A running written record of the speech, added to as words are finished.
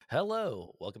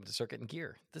Hello, welcome to Circuit and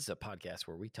Gear. This is a podcast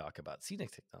where we talk about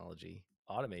scenic technology,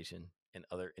 automation, and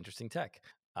other interesting tech.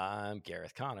 I'm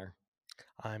Gareth Connor.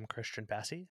 I'm Christian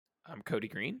Bassey. I'm Cody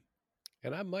Green.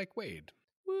 And I'm Mike Wade.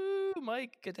 Woo,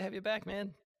 Mike, good to have you back,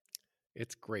 man.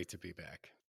 It's great to be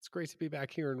back. It's great to be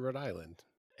back here in Rhode Island.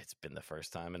 It's been the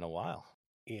first time in a while.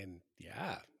 In,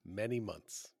 many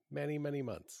months. Many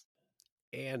months.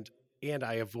 And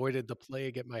I avoided the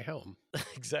plague at my home.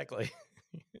 Exactly.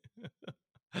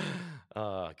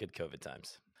 Good COVID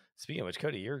times. Speaking of which,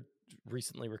 Cody, you're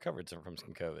recently recovered from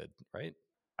some COVID, right?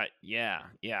 Yeah,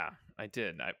 I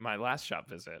did. My last shop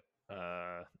visit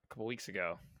a couple weeks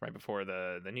ago, right before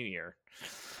the new year.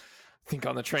 I think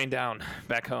on the train down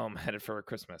back home, headed for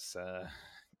Christmas.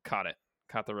 Caught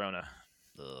the Rona.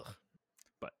 Ugh.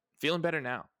 But feeling better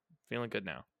now. Feeling good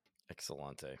now.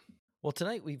 Excellente. Well,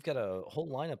 tonight we've got a whole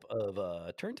lineup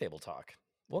of turntable talk.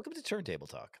 Welcome to Turntable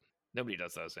Talk. Nobody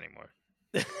does those anymore.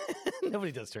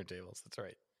 Nobody does turntables. That's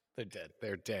right. They're dead.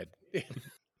 They're dead.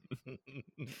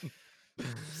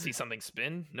 See something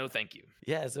spin? No, thank you.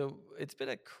 Yeah, so it's been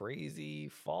a crazy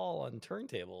fall on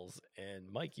turntables.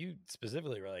 And Mike, you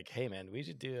specifically were like, hey, man, we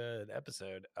should do an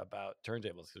episode about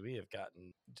turntables because we have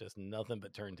gotten just nothing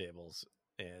but turntables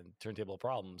and turntable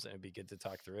problems. And it'd be good to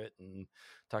talk through it and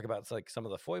talk about like some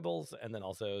of the foibles and then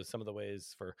also some of the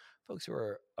ways for folks who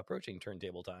are approaching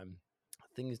turntable time,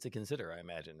 things to consider, I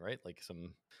imagine, right? Like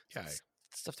some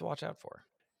stuff to watch out for.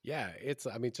 Yeah,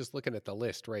 just looking at the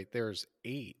list, right? There's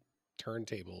 8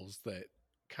 turntables that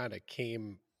kind of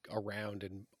came around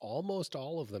and almost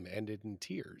all of them ended in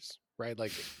tears, right?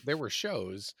 Like there were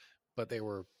shows, but they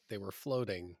were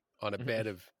floating on a bed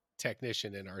of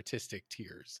technician and artistic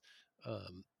tears.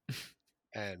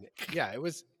 And yeah, it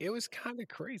was kind of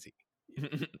crazy.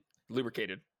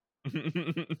 Lubricated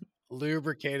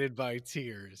by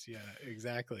tears. Yeah,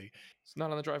 exactly. It's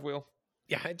not on the drive wheel.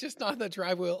 Yeah, just not the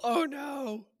drive wheel. Oh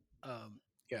no.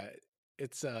 Yeah,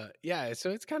 it's so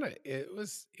it's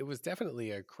it was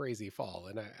definitely a crazy fall.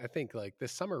 And I think like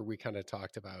this summer we kind of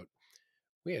talked about,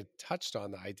 we had touched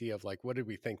on the idea of like, what did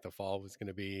we think the fall was going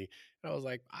to be? And I was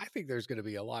like, I think there's going to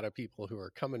be a lot of people who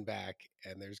are coming back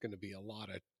and there's going to be a lot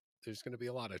of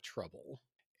trouble.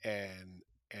 And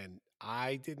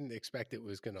I didn't expect it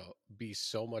was going to be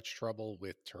so much trouble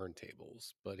with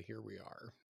turntables, but here we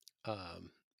are.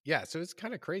 So it's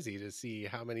kind of crazy to see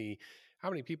how many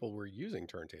people were using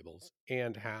turntables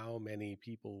and how many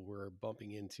people were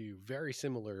bumping into very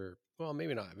similar, well,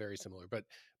 maybe not very similar, but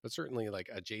certainly like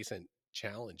adjacent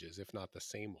challenges, if not the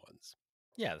same ones.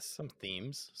 Yeah, some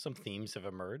themes have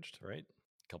emerged, right?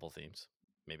 A couple themes,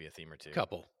 maybe a theme or two.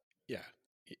 Couple. Yeah.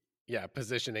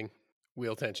 Positioning,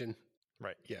 wheel tension.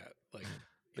 Right. Yeah. Like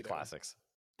the classics.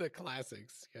 The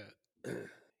classics. Yeah.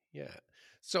 Yeah.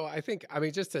 So I think,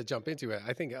 just to jump into it,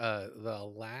 I think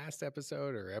the last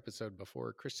episode or episode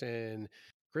before, Christian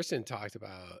talked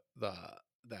about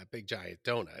that big giant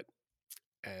donut.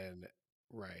 And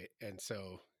right. And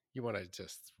so you want to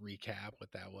just recap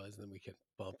what that was, and then we can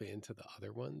bump into the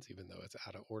other ones, even though it's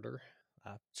out of order.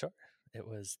 Sure. It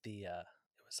was a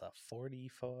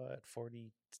 40-foot,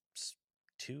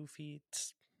 42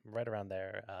 feet, right around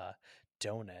there,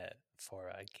 donut for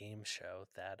a game show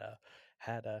that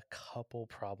had a couple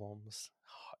problems.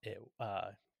 It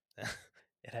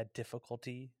it had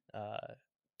difficulty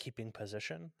keeping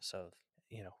position, so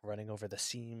running over the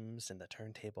seams in the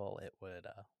turntable, it would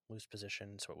lose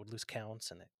position, so it would lose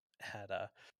counts, and it had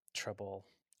trouble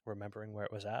remembering where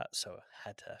it was at, so it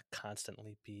had to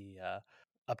constantly be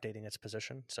updating its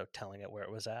position. So telling it where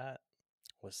it was at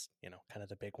was kind of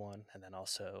the big one, and then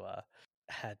also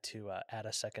had to add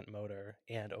a second motor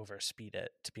and overspeed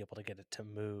it to be able to get it to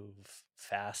move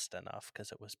fast enough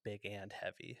because it was big and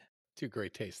heavy. Two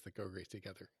great tastes that go great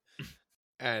together.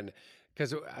 And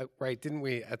because, right, didn't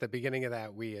we, at the beginning of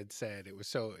that, we had said it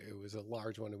was a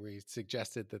large one, and we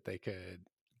suggested that they could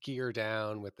gear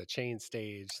down with the chain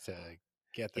stage to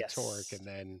get the torque, and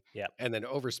then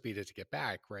overspeed it to get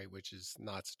back, right, which is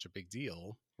not such a big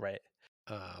deal. Right.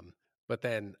 But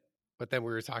then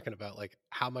we were talking about like,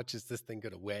 how much is this thing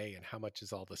going to weigh and how much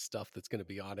is all the stuff that's going to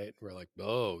be on it? And we're like,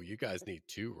 oh, you guys need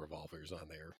 2 revolvers on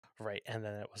there. Right. And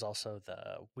then it was also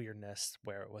the weirdness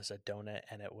where it was a donut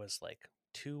and it was like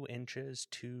 2 inches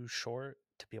too short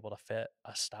to be able to fit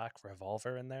a stock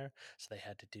revolver in there. So they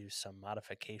had to do some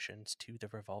modifications to the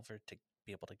revolver to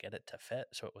be able to get it to fit.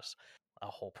 So it was a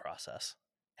whole process,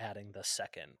 adding the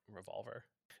second revolver.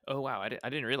 Oh, wow. I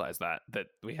didn't realize that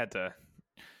we had to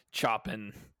chop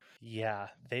and... Yeah,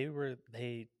 they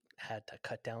had to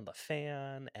cut down the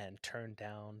fan and turn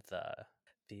down the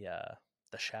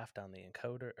shaft on the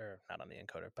encoder, or not on the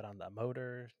encoder, but on the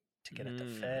motor to get it to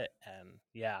Mm. fit. And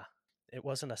yeah, it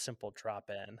wasn't a simple drop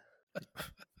in.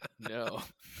 No.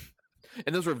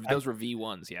 And those were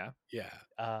V1s, yeah. Yeah.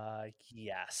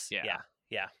 Yes. Yeah.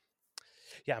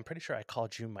 Yeah, I'm pretty sure I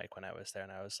called you, Mike, when I was there,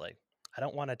 and I was like, I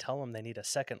don't want to tell them they need a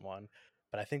second one,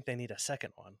 but I think they need a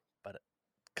second one, but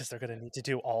because they're going to need to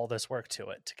do all this work to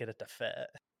it to get it to fit.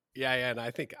 Yeah, and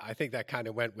I think that kind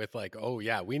of went with like, oh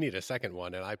yeah, we need a second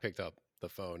one, and I picked up the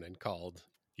phone and called.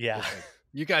 Yeah. It's like,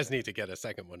 you guys need to get a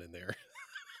second one in there.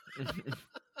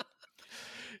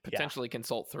 Potentially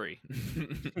consult 3.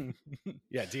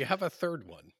 Yeah, do you have a third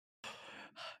one?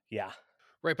 Yeah.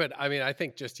 Right, but I mean, I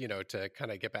think just, to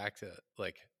kind of get back to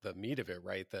like the meat of it,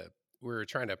 right? We were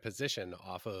trying to position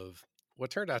off of what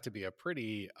turned out to be a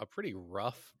pretty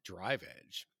rough drive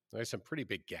edge. There's some pretty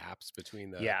big gaps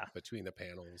between the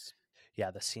panels.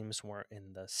 Yeah, the seams weren't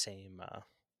in the same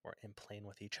weren't in plane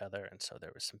with each other, and so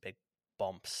there was some big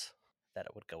bumps that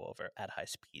it would go over at high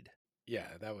speed. Yeah,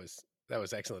 that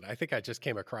was excellent. I think I just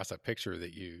came across a picture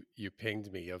that you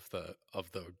pinged me of the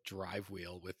drive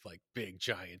wheel with like big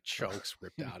giant chunks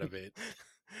ripped out of it.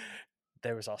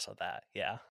 There was also that,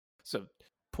 yeah. So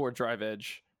poor drive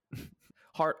edge,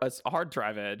 a hard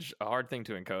drive edge, a hard thing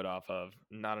to encode off of,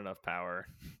 not enough power,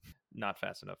 not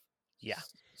fast enough. Yeah.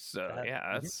 So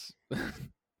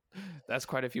that's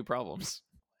quite a few problems.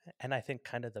 And I think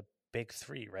kind of the big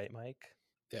 3, right, Mike?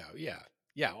 Yeah.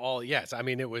 Yes. I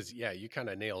mean, it was, you kind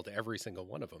of nailed every single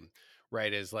one of them,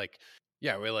 right? Is like,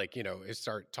 we're like,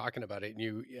 start talking about it.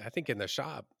 And I think in the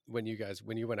shop, when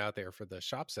you went out there for the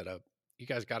shop setup, you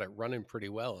guys got it running pretty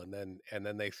well. And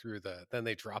then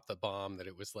they dropped the bomb that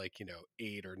it was like,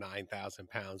 8,000 or 9,000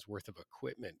 pounds worth of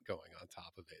equipment going on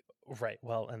top of it. Right.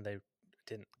 Well, and they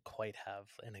didn't quite have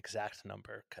an exact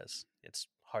number because it's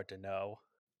hard to know.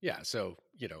 Yeah. So,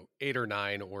 8 or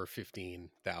 9 or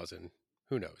 15,000,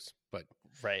 who knows? But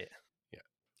right. Yeah.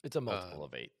 It's a multiple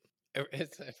of 8.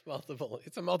 It's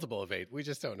a multiple of 8. We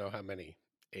just don't know how many.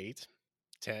 8,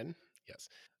 10. Yes.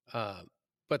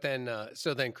 But then,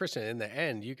 then Christian, in the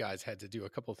end, you guys had to do a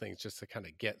couple things just to kind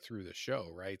of get through the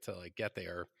show, right? To like get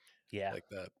there. Yeah. Like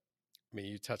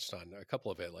you touched on a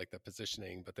couple of it, like the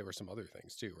positioning, but there were some other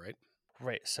things too, right?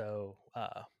 Right. So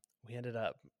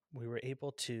we were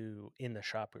able to, in the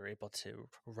shop, we were able to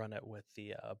run it with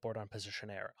the board on position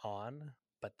air on.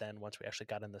 But then once we actually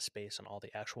got in the space and all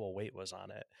the actual weight was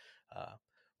on it,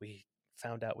 we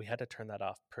found out we had to turn that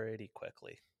off pretty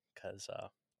quickly because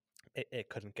it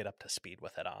couldn't get up to speed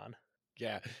with it on.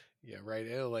 Yeah, right.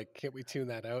 Like, can't we tune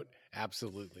that out?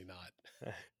 Absolutely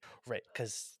not. Right,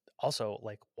 because also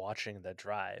like watching the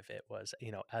drive, it was,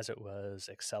 as it was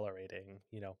accelerating,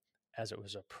 as it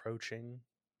was approaching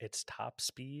its top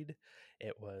speed,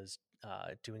 it was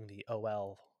doing the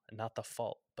OL, not the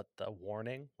fault, but the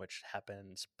warning, which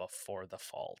happens before the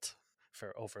fault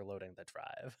for overloading the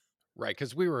drive. Right,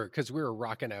 because we were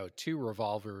rocking out 2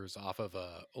 revolvers off of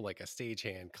a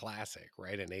stagehand classic,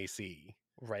 right? An AC.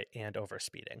 Right, and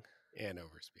overspeeding.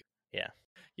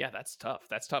 Yeah, that's tough.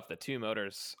 The 2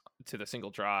 motors to the single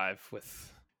drive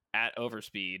at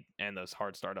overspeed and those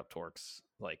hard startup torques,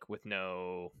 like with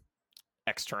no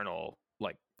external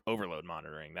like overload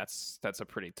monitoring. That's a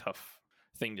pretty tough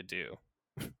thing to do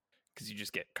because you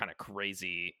just get kind of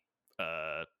crazy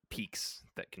peaks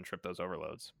that can trip those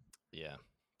overloads. Yeah,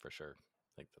 for sure.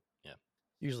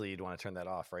 Usually you'd want to turn that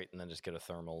off, right? And then just go to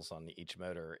thermals on each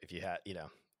motor if you had,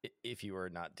 if you were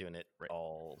not doing it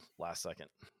all last second.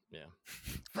 Yeah.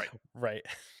 Right.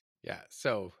 Yeah.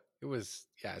 So it was,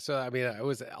 So, I mean, it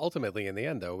was ultimately in the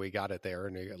end, though, we got it there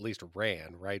and it at least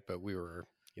ran, right? But we were,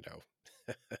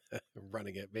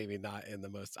 running it maybe not in the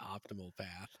most optimal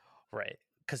path. Right.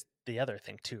 Because the other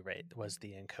thing too, right, was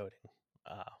the encoding,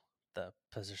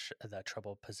 the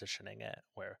trouble positioning it,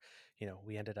 where,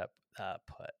 we ended up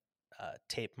put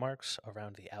tape marks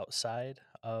around the outside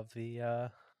of the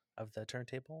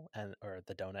turntable or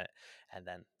the donut, and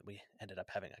then we ended up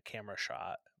having a camera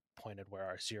shot pointed where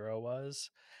our 0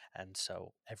 was, and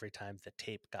so every time the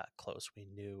tape got close, we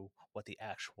knew what the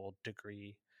actual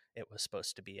degree it was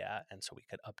supposed to be at, and so we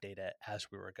could update it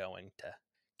as we were going to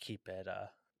keep it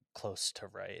close to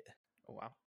right. Oh,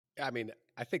 wow. I mean,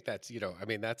 I think that's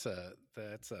that's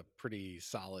a pretty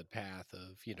solid path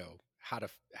of how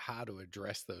to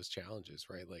address those challenges,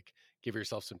 right? Like give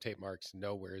yourself some tape marks,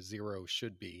 know where 0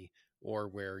 should be, or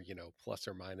where plus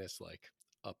or minus like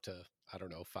up to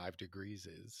 5 degrees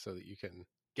is, so that you can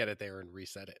get it there and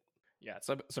reset it. Yeah, it's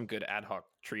some good ad hoc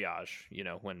triage.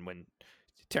 When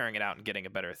tearing it out and getting a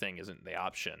better thing isn't the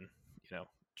option.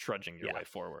 Trudging your way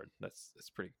forward. That's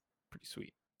pretty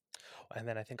sweet. And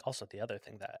then I think also the other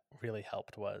thing that really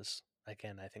helped was,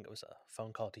 again, I think it was a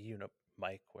phone call to you,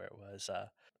 Mike, where it was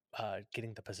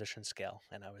getting the position scale,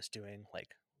 and I was doing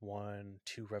like 1-2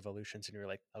 revolutions, and you're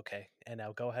like, okay, and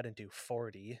now go ahead and do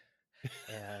 40,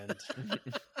 and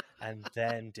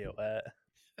then do it.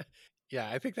 Yeah,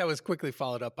 I think that was quickly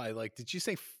followed up by like, did you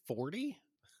say 40?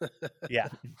 Yeah,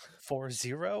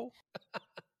 40.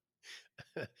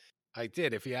 I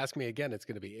did. If you ask me again, it's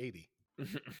going to be 80.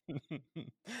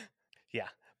 Yeah,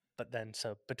 but then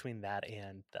so between that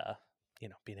and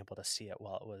being able to see it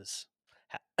while it was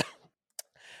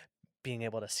being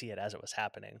able to see it as it was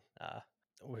happening,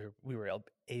 we were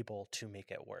able to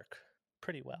make it work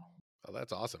pretty well. Oh,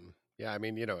 that's awesome. Yeah, I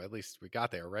mean, at least we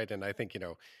got there, right? And I think,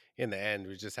 in the end,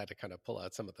 we just had to kind of pull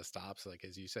out some of the stops, like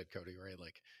as you said, Cody, right?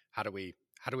 Like, how do we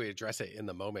address it in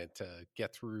the moment to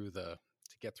get through the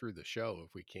show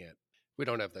if we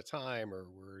don't have the time, or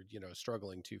we're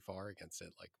struggling too far against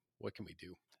it? Like, what can we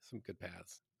do? Some good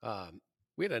paths.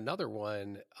 We had another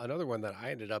one that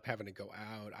I ended up having to go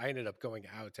out. I ended up going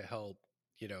out to help,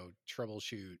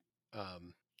 troubleshoot.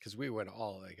 Because we went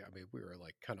we were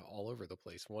like kind of all over the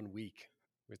place. One week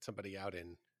with somebody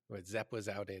Zepp was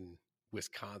out in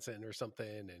Wisconsin or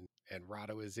something, and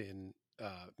Rada was in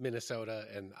Minnesota,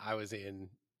 and I was in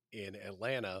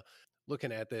Atlanta,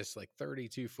 looking at this like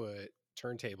 32-foot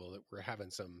turntable that we're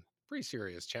having some pretty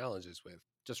serious challenges with.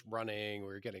 Just running, we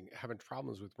were having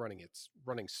problems with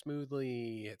running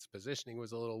smoothly. Its positioning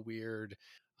was a little weird.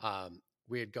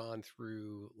 We had gone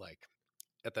through, like,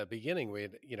 at the beginning, we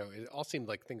had, it all seemed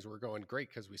like things were going great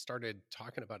because we started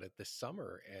talking about it this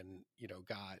summer, and,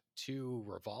 got 2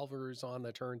 revolvers on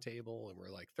the turntable, and we're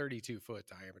like 32-foot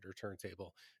diameter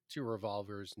turntable, 2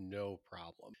 revolvers, no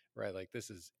problem, right? Like,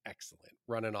 this is excellent,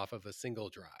 running off of a single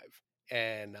drive.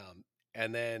 And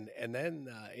then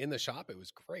in the shop, it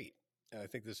was great. And I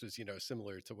think this was,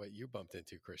 similar to what you bumped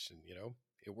into, Christian.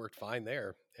 It worked fine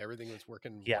there. Everything was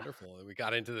working wonderful. And we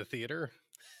got into the theater.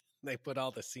 They put all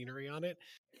the scenery on it.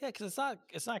 Yeah, because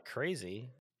it's not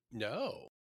crazy. No.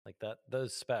 Like that,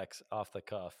 those specs off the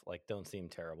cuff, like, don't seem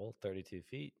terrible. 32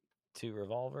 feet, 2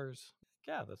 revolvers.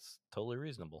 Yeah, that's totally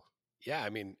reasonable. Yeah, I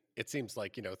mean, it seems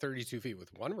like, 32 feet with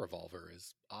 1 revolver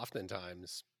is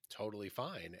oftentimes totally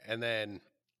fine. And then,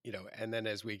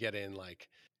 as we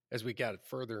got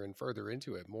further and further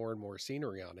into it, more and more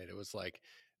scenery on it, it was like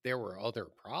there were other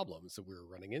problems that we were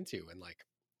running into. And like,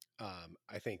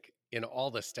 I think in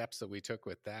all the steps that we took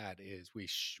with that is we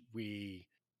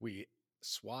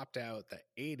swapped out the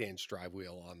 8-inch drive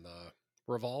wheel on the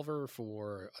revolver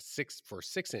for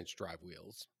 6-inch drive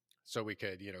wheels, so we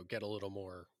could get a little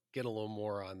more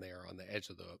on there on the edge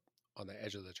of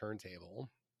the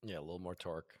turntable. Yeah, a little more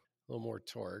torque.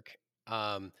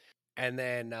 And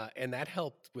then and that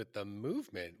helped with the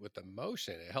movement, with the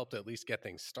motion. It helped at least get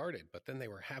things started. But then they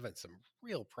were having some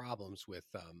real problems with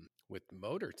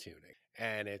motor tuning,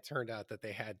 and it turned out that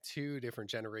they had 2 different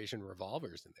generation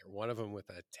revolvers in there. One of them with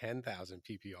a 10,000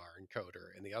 PPR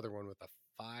encoder, and the other one with a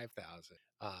 5,000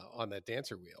 on the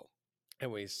dancer wheel. And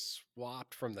we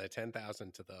swapped from the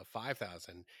 10,000 to the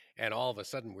 5,000, and all of a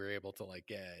sudden we were able to like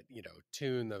get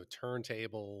tune the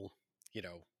turntable.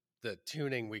 The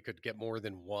tuning, we could get more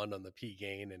than 1 on the P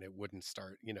gain, and it wouldn't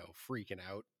start, freaking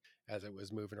out as it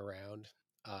was moving around.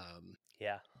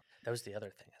 Yeah, that was the other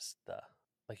thing, is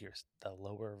the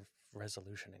lower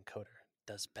resolution encoder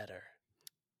does better.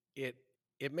 It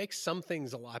makes some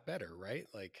things a lot better, right?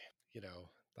 Like,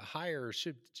 the higher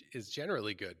is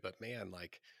generally good, but man,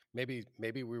 like maybe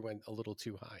we went a little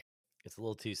too high. It's a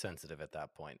little too sensitive at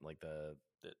that point. Like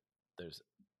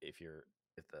if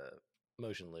the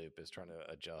motion loop is trying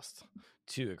to adjust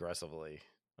too aggressively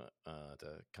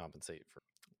to compensate for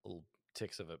little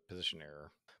ticks of a position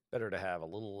error, better to have a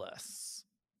little less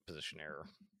position error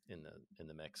in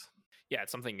the mix. Yeah,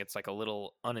 it's like a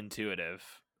little unintuitive,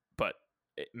 but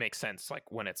it makes sense, like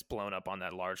when it's blown up on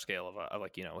that large scale of a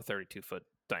 32-foot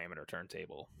diameter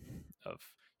turntable, of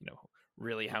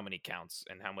really how many counts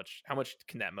and how much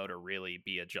can that motor really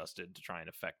be adjusted to try and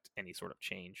affect any sort of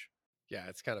change. Yeah,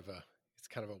 it's kind of a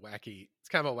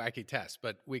wacky test,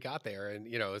 but we got there, and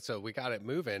so we got it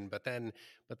moving, but then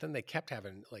they kept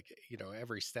having, like,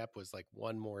 every step was like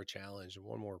one more challenge and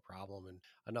one more problem and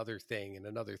another thing,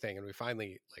 and we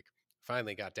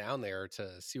finally got down there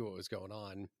to see what was going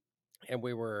on. And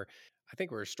I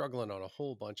think we were struggling on a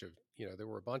whole bunch of, there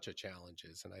were a bunch of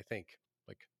challenges. And I think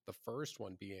like the first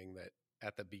one being that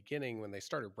at the beginning, when they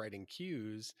started writing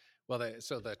cues,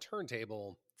 the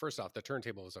turntable, first off, the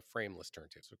turntable was a frameless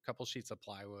turntable. So a couple sheets of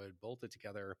plywood bolted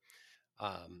together,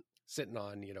 sitting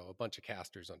on, a bunch of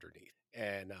casters underneath.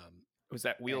 And was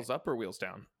that wheels up or wheels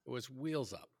down? It was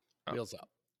wheels up. Oh. Wheels up.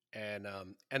 And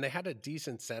they had a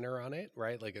decent center on it,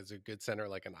 right? Like it's a good center,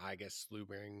 like an IGUS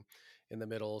Slewring in the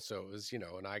middle. So it was,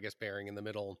 an I-guess bearing in the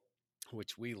middle,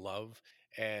 which we love.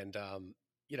 And, and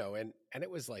it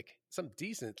was like some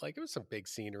decent, like it was some big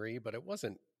scenery, but it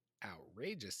wasn't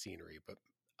outrageous scenery.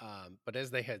 But as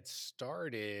they had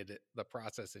started the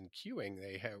process in queuing,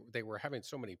 they were having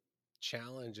so many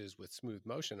challenges with smooth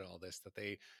motion and all this that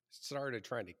they started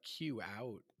trying to queue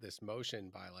out this motion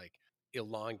by like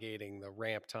elongating the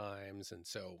ramp times. And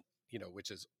so,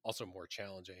 which is also more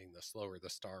challenging. The slower the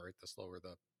start, the slower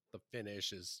the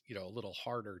finish is, a little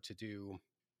harder to do.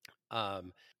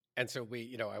 And so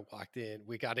I walked in,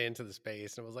 we got into the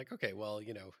space and I was like, okay, well,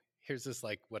 here's this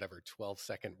like whatever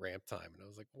 12-second ramp time. And I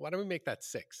was like, why don't we make that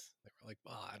 6? They were like,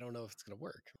 well, I don't know if it's going to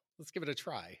work. Let's give it a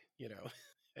try,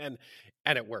 and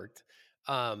it worked.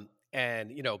 But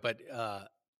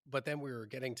then we were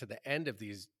getting to the end of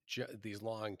these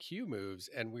long queue moves,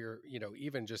 and we were,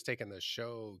 even just taking the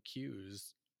show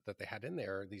cues that they had in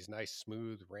there, these nice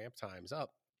smooth ramp times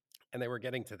up, and they were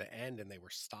getting to the end and they were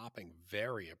stopping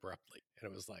very abruptly. And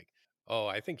it was like, oh,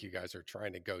 I think you guys are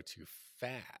trying to go too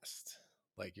fast.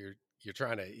 Like you're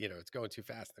trying to, it's going too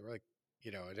fast. They were like,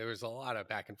 there was a lot of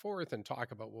back and forth and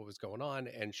talk about what was going on.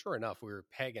 And sure enough, we were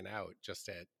pegging out just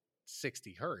at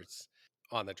 60 hertz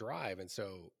on the drive. And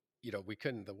so, we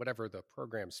couldn't, whatever the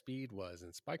program speed was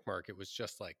in Spike Mark, it was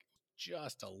just a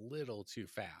little too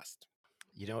fast.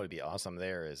 What would be awesome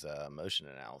there is motion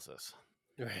analysis.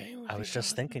 Right. I was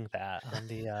just thinking that on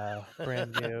the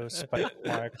brand new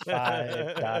SparkMark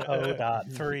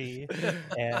 5.0.3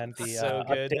 and the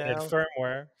updated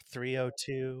firmware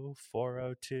 302,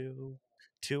 402,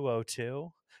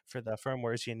 202 for the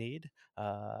firmwares you need.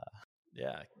 Yeah,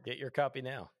 get your copy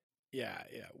now. Yeah.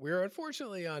 We're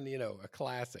unfortunately on, a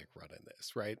classic run in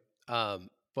this, right?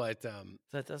 But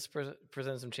that does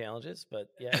present some challenges, but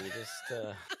yeah, you just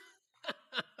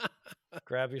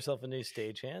grab yourself a new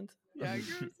stagehand. Yeah,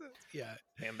 yeah.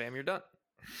 Bam, bam, you're done.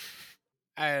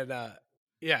 And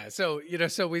so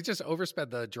so we just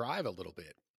oversped the drive a little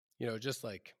bit.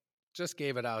 Just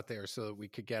gave it out there so that we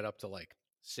could get up to like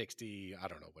 60, I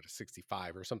don't know what,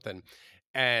 65 or something.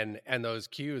 And those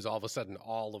cues, all of a sudden,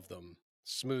 all of them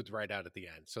smoothed right out at the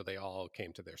end. So they all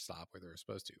came to their stop where they were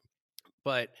supposed to.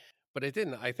 But it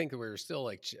didn't. I think we were still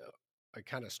like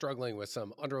kind of struggling with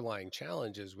some underlying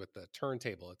challenges with the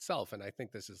turntable itself. And I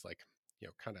think this is like,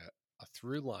 kind of a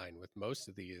through line with most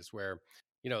of these where,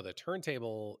 the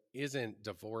turntable isn't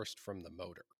divorced from the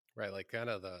motor, right? Like kind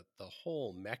of the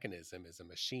whole mechanism is a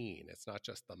machine. It's not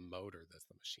just the motor that's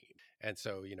the machine. And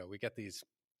so, we get these,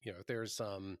 if there's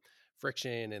some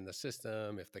friction in the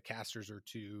system, if the casters are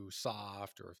too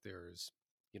soft, or if there's,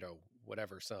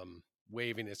 whatever, some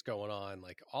waviness going on,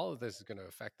 like all of this is going to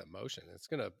affect the motion. It's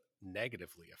going to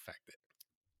negatively affect it.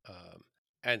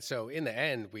 And so in the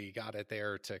end, we got it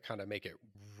there to kind of make it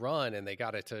run, and they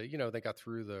got it to, they got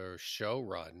through the show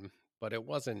run, but it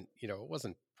wasn't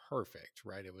perfect,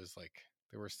 right? It was like,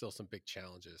 there were still some big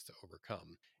challenges to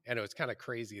overcome. And it was kind of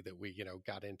crazy that we,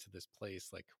 got into this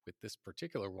place, like with this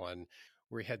particular one,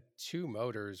 where we had 2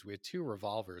 motors, we had 2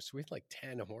 revolvers. So we had like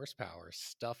 10 horsepower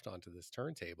stuffed onto this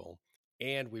turntable.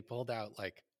 And we pulled out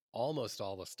like almost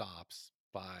all the stops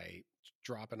by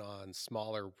dropping on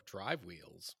smaller drive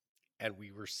wheels. And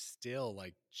we were still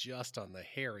like just on the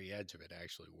hairy edge of it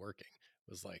actually working.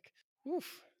 It was like,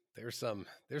 oof, there's some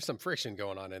friction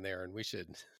going on in there, and we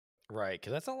should. Right,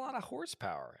 because that's a lot of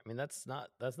horsepower. I mean, that's not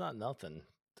nothing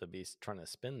to be trying to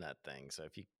spin that thing. So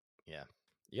if you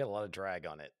got a lot of drag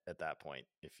on it at that point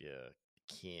if you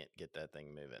can't get that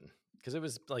thing moving. Because it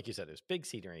was, like you said, it was big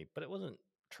scenery, but it wasn't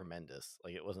tremendous.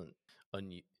 Like it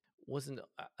wasn't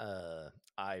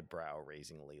eyebrow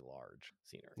raisingly large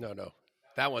scenery. No.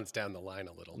 That one's down the line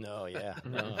a little. No, yeah.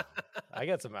 No. I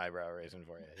got some eyebrow raising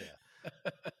for you.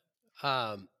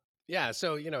 Yeah.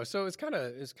 So, so it's kind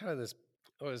of this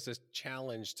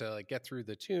challenge to like get through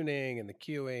the tuning and the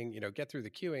queuing, get through the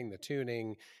queuing, the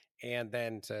tuning, and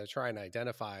then to try and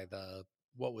identify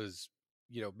what was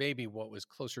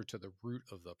closer to the root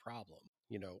of the problem,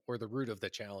 or the root of the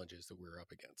challenges that we were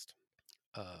up against.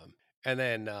 And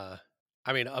then, up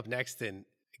next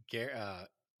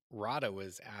Rada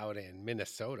was out in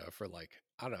Minnesota for like,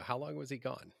 I don't know, how long was he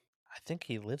gone? I think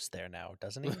he lives there now,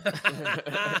 doesn't he?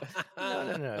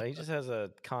 No. He just has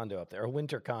a condo up there, a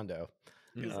winter condo.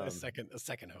 A second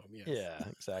home. Yes. Yeah,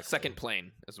 exactly. Second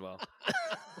plane as well.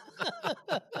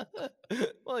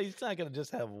 Well, he's not going to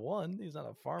just have one. He's not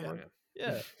a farmer.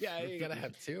 Yeah. Yeah, you got to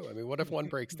have 2. I mean, what if one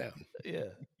breaks down?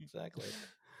 Yeah, exactly.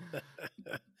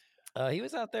 He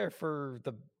was out there for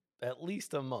at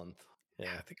least a month.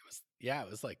 Yeah, I think it was. Yeah, it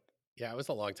was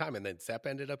a long time. And then Sepp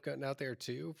ended up getting out there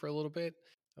too for a little bit.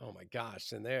 Oh my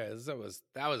gosh! And that was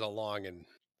a long and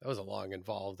a long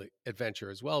involved adventure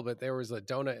as well. But there was a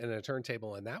donut and a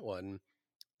turntable in that one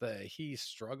that he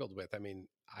struggled with. I mean,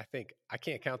 I think I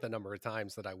can't count the number of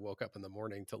times that I woke up in the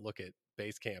morning to look at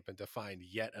Basecamp and to find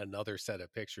yet another set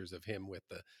of pictures of him with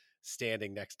the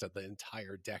standing next to the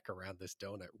entire deck around this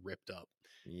donut ripped up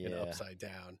and Yeah. upside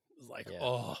down. It was like, Yeah.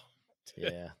 oh,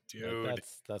 Yeah. dude. Like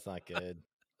that's not good.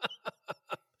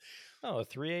 Oh,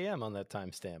 3 a.m. on that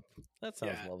timestamp. That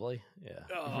sounds Yeah. lovely. Yeah.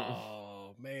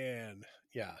 Oh man.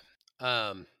 Yeah.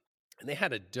 And they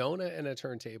had a donut and a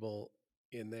turntable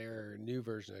in their new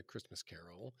version of Christmas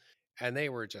Carol. And they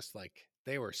were just like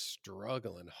they were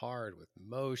struggling hard with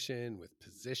motion, with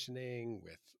positioning,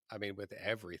 with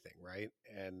everything, right?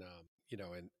 And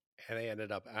and they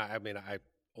ended up I mean, I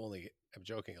only am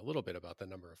joking a little bit about the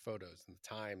number of photos and the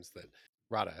times that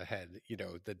Rada had,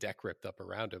 the deck ripped up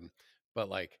around him. But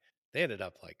like they ended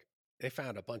up like they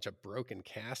found a bunch of broken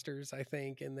casters, I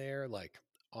think, in there, like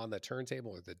on the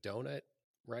turntable or the donut,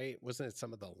 right? Wasn't it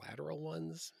some of the lateral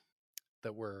ones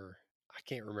that were, I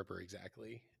can't remember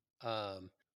exactly.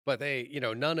 But they,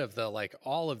 none of the like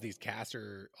all of these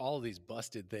all of these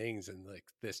busted things and like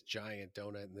this giant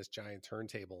donut and this giant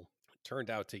turntable turned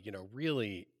out to,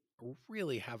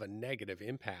 really have a negative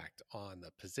impact on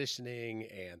the positioning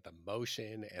and the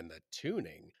motion and the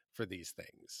tuning for these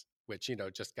things, which,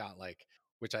 just got like,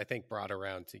 which I think brought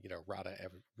around to, Rada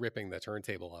ripping the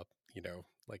turntable up,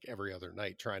 like every other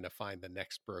night trying to find the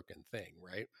next broken thing,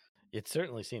 right? It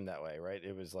certainly seemed that way, right?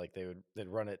 It was like they'd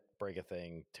run it, break a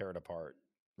thing, tear it apart,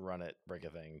 run it, break a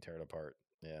thing, tear it apart.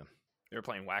 Yeah. They were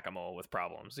playing whack-a-mole with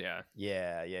problems. Yeah.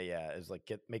 Yeah. It was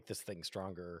like make this thing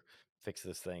stronger, fix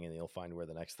this thing, and you'll find where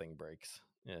the next thing breaks.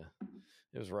 Yeah.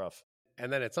 It was rough.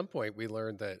 And then at some point we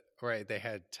learned that, right, they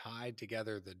had tied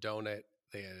together the donut.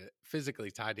 They had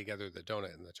physically tied together the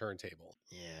donut and the turntable.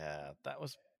 Yeah, that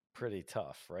was pretty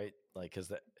tough, right? Like,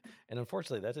 and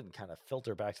unfortunately, that didn't kind of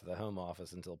filter back to the home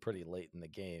office until pretty late in the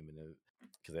game, and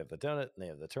because they have the donut and they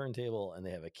have the turntable and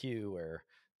they have a cue where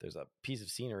there's a piece of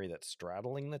scenery that's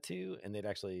straddling the two, and they'd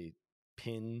actually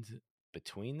pinned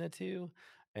between the two,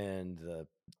 and the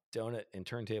donut and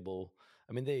turntable.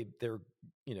 I mean, they're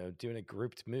doing a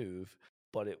grouped move,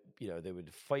 but they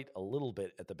would fight a little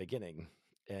bit at the beginning,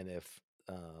 and if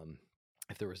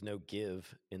there was no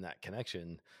give in that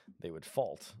connection, they would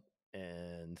fault.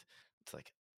 And it's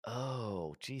like,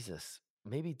 oh, Jesus,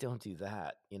 maybe don't do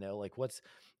that.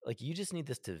 Like you just need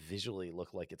this to visually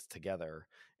look like it's together.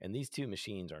 And these two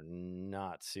machines are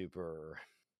not super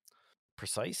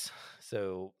precise.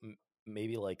 So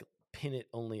maybe like pin it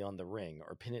only on the ring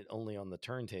or pin it only on the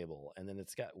turntable. And then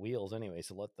it's got wheels anyway.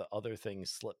 So let the other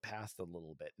things slip past a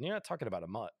little bit. And you're not talking about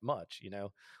much,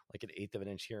 like an eighth of an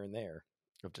inch here and there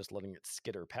of just letting it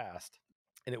skitter past,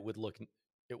 and it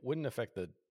wouldn't affect the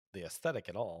aesthetic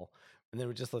at all, and then it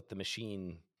would just let the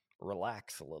machine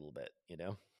relax a little bit.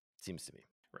 Seems to me.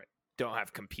 Right. Don't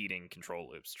have competing control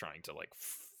loops trying to like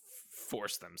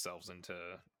force themselves into.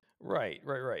 Right.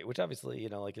 Which obviously,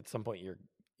 like at some point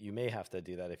you may have to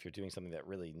do that if you're doing something that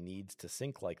really needs to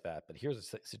sync like that. But here's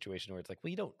a situation where it's like, well,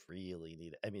 you don't really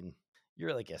need it. I mean,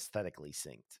 you're like aesthetically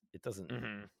synced. It doesn't.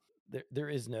 Mm-hmm. There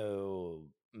is no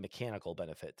mechanical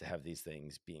benefit to have these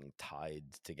things being tied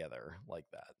together like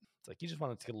that. It's like you just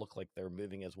want it to look like they're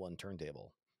moving as one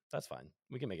turntable. That's fine.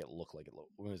 We can make it look like it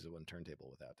moves as one turntable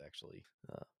without actually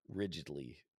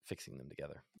rigidly fixing them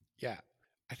together. Yeah.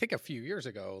 I think a few years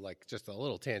ago, like just a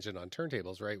little tangent on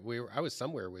turntables, right? I was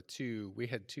somewhere with we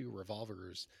had two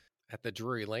revolvers at the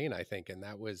Drury Lane, I think. And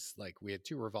that was like, we had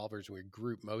two revolvers, we had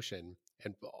group motion,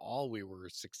 and all we were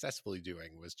successfully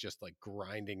doing was just like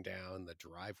grinding down the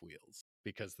drive wheels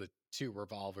because the two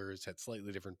revolvers had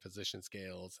slightly different position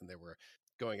scales and they were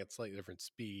going at slightly different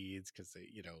speeds because they,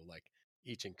 like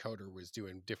each encoder was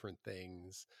doing different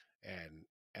things.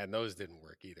 And those didn't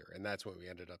work either. And that's when we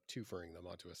ended up twofering them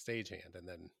onto a stagehand, and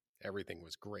then everything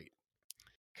was great.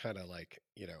 Kind of like,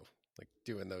 like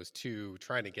doing those two,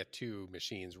 trying to get two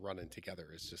machines running together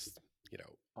is just,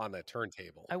 on the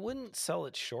turntable. I wouldn't sell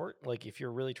it short. Like if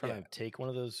you're really trying to take one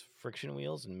of those friction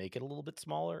wheels and make it a little bit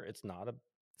smaller, it's not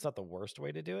the worst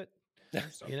way to do it.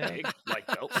 So big, like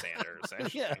belt sanders,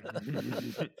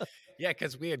 actually. Yeah,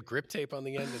 because we had grip tape on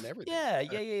the end and everything. Yeah,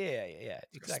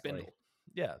 exactly. Spindle.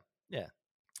 Yeah.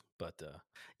 But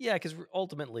because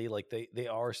ultimately, like they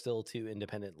are still two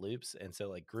independent loops, and so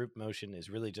like group motion is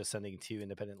really just sending two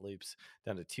independent loops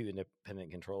down to two independent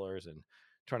controllers and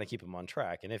trying to keep them on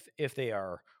track. And if they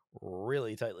are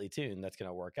really tightly tuned, that's going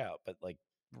to work out. But like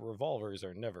revolvers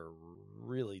are never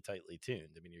really tightly tuned.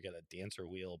 I mean, you got a dancer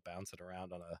wheel, bounce it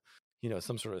around on a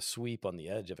some sort of sweep on the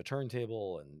edge of a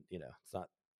turntable, and it's not.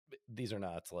 These are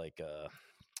not like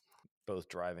both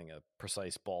driving a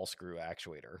precise ball screw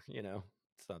actuator.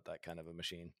 It's not that kind of a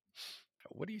machine.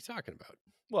 What are you talking about?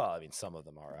 Well, I mean, some of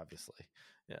them are obviously,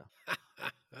 yeah.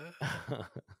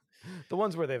 The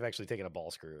ones where they've actually taken a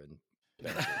ball screw and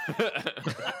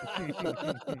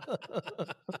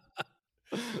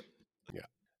yeah.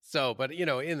 So, but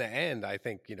in the end, I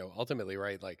think ultimately,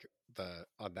 right? Like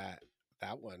on that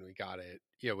one, we got it.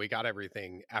 We got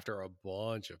everything after a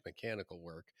bunch of mechanical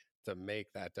work to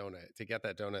make that donut, to get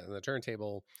that donut and the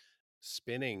turntable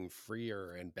spinning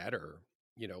freer and better.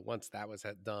 Once that was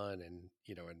done, and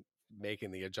and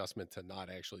making the adjustment to not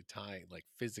actually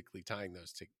physically tying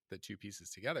the two pieces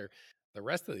together, the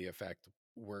rest of the effect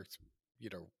worked,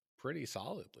 pretty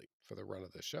solidly for the run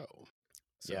of the show.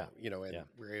 So, and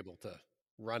we're able to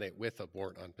run it with a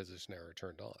abort on position error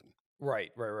turned on.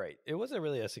 Right. It wasn't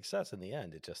really a success in the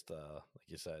end. It just, like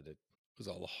you said, it was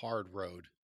a hard road.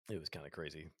 It was kind of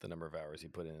crazy, the number of hours he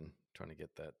put in trying to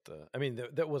get that. I mean,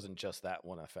 that wasn't just that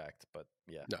one effect, but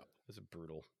yeah, no, it was a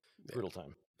brutal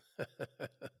time.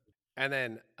 And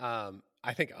then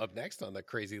I think up next on the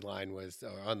crazy line was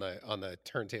on the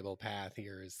turntable path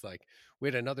here is like we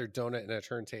had another donut and a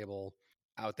turntable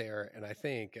out there, and I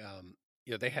think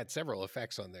they had several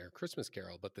effects on their Christmas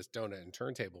Carol, but this donut and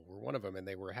turntable were one of them, and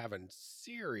they were having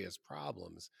serious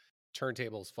problems.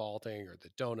 Turntables faulting, or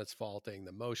the donuts faulting,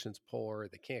 the motion's poor,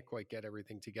 they can't quite get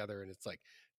everything together, and it's like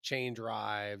chain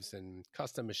drives and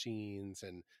custom machines,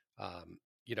 and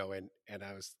and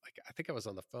I was like, I think I was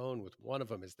on the phone with one of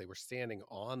them as they were standing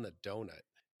on the donut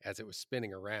as it was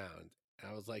spinning around.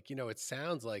 And I was like, it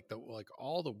sounds like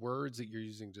all the words that you're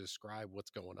using to describe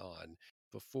what's going on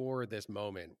before this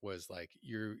moment was like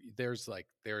there's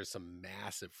some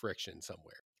massive friction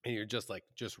somewhere, and you're just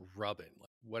rubbing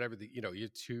whatever you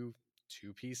two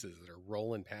pieces that are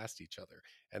rolling past each other,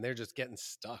 and they're just getting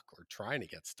stuck or trying to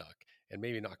get stuck and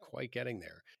maybe not quite getting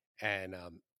there.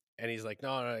 And he's like,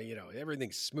 no,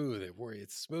 everything's smooth.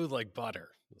 It's smooth like butter.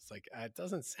 It's like, it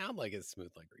doesn't sound like it's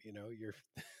smooth like, you're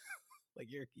like,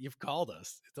 you've called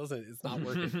us. It's not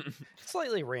working.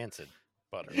 Slightly rancid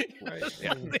butter. Right?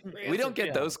 Yeah. We don't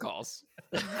get those calls.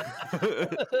 Hey,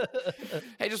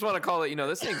 just want to call it,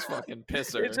 this thing's fucking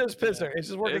pisser. It's just pisser. It's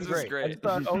just working great. I just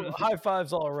thought, high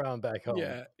fives all around back home.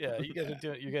 Yeah. You guys are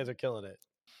doing. You guys are killing it.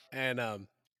 And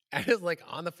I was like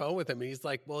on the phone with him, and he's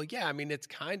like, well, yeah, I mean, it's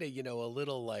kind of,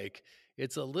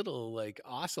 it's a little like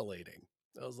oscillating.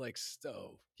 I was like,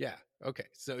 so yeah, okay.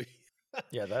 So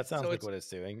yeah, that sounds like what it's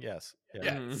doing. Yes.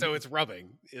 Yeah. So it's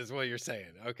rubbing is what you're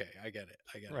saying. Okay. I get it.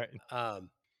 Right.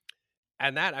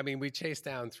 And that, I mean, we chased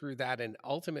down through that, and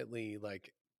ultimately,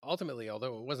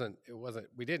 although it wasn't,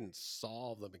 we didn't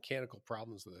solve the mechanical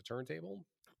problems of the turntable.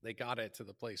 They got it to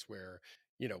the place where,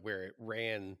 where it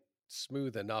ran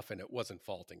smooth enough and it wasn't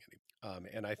faulting anymore.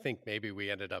 And I think maybe we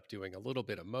ended up doing a little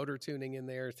bit of motor tuning in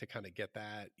there to kind of get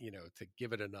that, to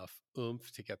give it enough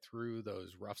oomph to get through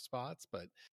those rough spots. But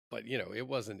it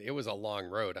was a long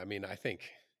road. I mean, I think,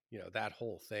 that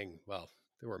whole thing, well,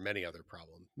 there were many other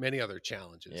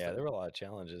challenges. Yeah, there were a lot of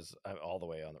challenges all the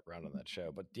way around on that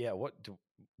show. But yeah,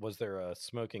 was there a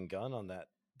smoking gun on the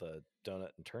donut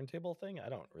and turntable thing? I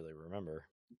don't really remember.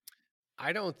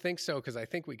 I don't think so, because I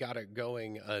think we got it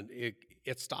going.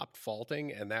 It stopped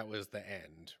faulting, and that was the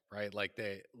end, right? Like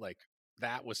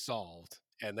that was solved,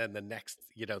 and then the next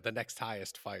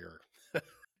highest fire.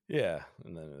 Yeah,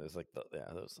 and then it was like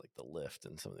the lift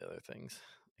and some of the other things.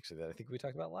 Actually, that I think we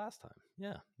talked about last time.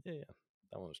 Yeah.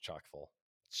 That one was chock full.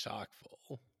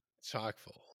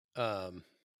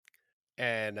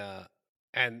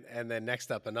 And then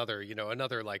next up,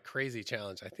 another like crazy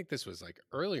challenge. I think this was like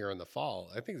earlier in the fall.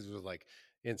 I think this was like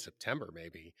in September,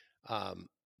 maybe.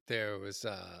 There was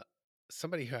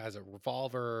somebody who has a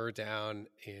revolver down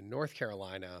in North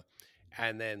Carolina,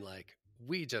 and then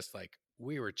we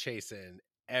were chasing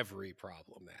every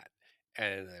problem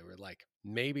and they were like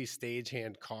maybe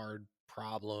stagehand card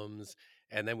problems,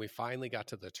 and then we finally got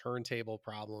to the turntable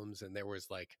problems, and there was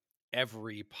like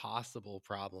every possible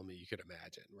problem that you could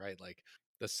imagine, right? Like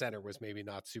the center was maybe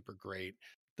not super great,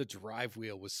 the drive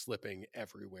wheel was slipping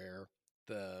everywhere,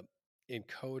 the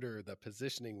encoder, the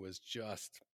positioning was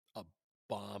just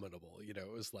abominable. It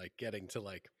was like getting to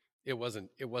it wasn't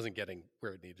getting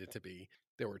where it needed to be.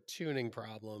 There were tuning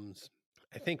problems.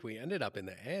 I think we ended up in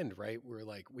the end, right?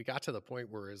 We got to the point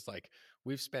where it's like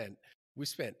we spent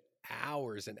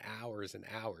hours and hours and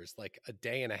hours, like a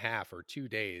day and a half or 2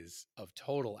 days of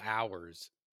total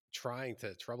hours trying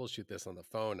to troubleshoot this on the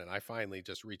phone. And I finally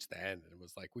just reached the end and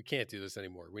was like, we can't do this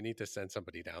anymore. We need to send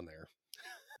somebody down there.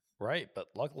 Right. But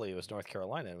luckily it was North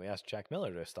Carolina, and we asked Jack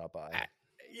Miller to stop by.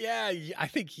 Yeah, I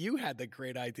think you had the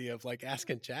great idea of like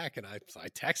asking Jack, and I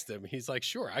text him. He's like,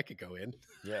 "Sure, I could go in."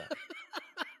 Yeah.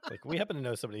 Like we happen to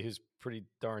know somebody who's pretty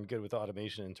darn good with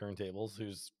automation and turntables,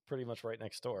 who's pretty much right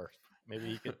next door. Maybe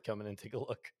he could come in and take a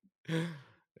look.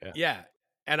 Yeah. Yeah,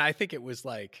 and I think it was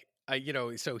like,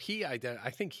 so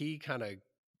I think he kind of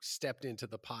stepped into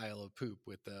the pile of poop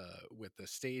with the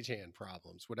stagehand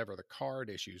problems, whatever the card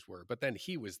issues were. But then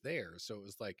he was there, so it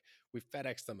was like we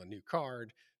FedExed them a new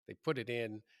card. They put it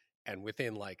in, and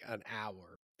within like an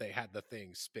hour, they had the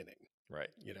thing spinning. Right.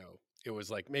 It was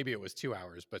like maybe it was 2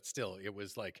 hours, but still, it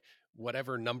was like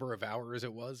whatever number of hours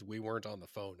it was, we weren't on the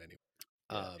phone anymore.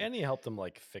 Yeah. And he helped them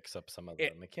like fix up some of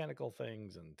the mechanical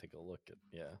things and take a look at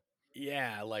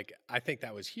Yeah, like I think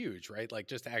that was huge, right? Like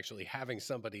just actually having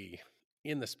somebody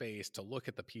in the space to look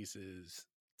at the pieces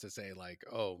to say like,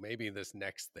 oh, maybe this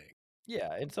next thing.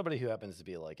 Yeah, and somebody who happens to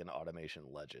be like an automation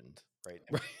legend, right?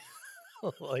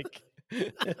 Like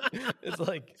it's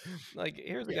like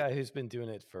here's a guy who's been doing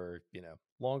it for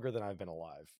longer than I've been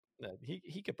alive.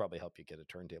 He could probably help you get a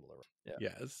turntable around. Yeah.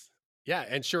 Yes. Yeah,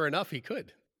 and sure enough, he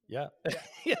could. Yeah.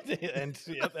 And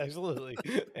yep, absolutely.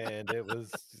 And it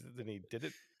was then he did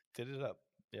it up.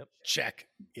 Yep. Check.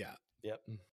 Yeah. Yep.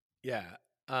 Yeah.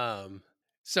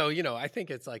 So I think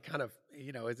it's like kind of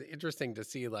it's interesting to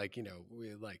see like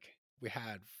we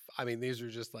had, I mean, these are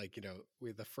just like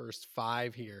we the first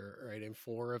 5 here, right? And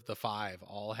 4 of the 5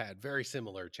 all had very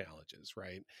similar challenges,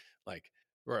 right? Like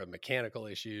were mechanical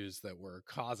issues that were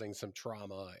causing some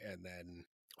trauma, and then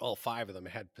all 5 of them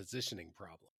had positioning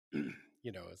problems.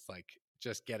 It's like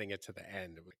just getting it to the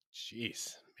end. It was,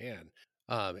 geez, man.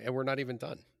 And we're not even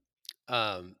done.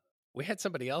 We had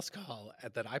somebody else call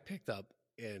that I picked up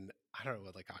in, I don't know,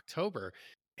 like October,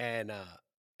 and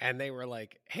they were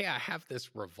like, "Hey, I have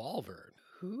this revolver.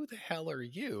 Who the hell are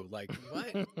you? Like,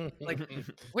 what? Like,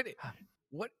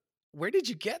 what? Where did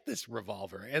you get this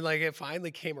revolver?" And like, it finally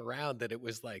came around that it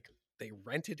was like they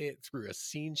rented it through a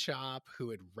scene shop who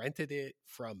had rented it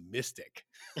from Mystic.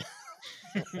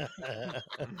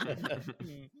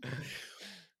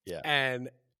 Yeah. And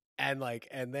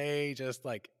they just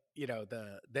like,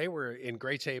 they were in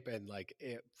great shape, and like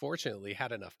fortunately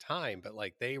had enough time, but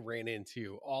like they ran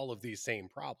into all of these same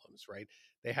problems, right?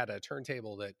 They had a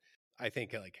turntable that I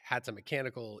think like had some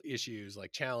mechanical issues,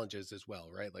 like challenges as well,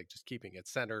 right? Like just keeping it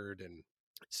centered and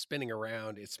spinning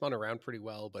around. It spun around pretty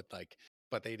well, but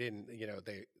they didn't,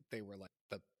 they were like,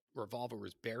 the revolver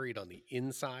was buried on the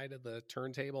inside of the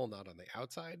turntable, not on the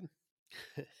outside.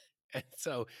 And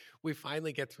so we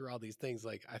finally get through all these things.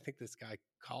 Like, I think this guy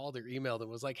called or emailed and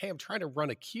was like, "Hey, I'm trying to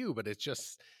run a cue, but it's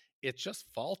just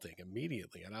faulting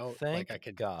immediately. And I don't I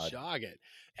can jog it."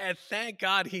 And thank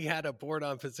God he had a board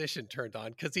on position turned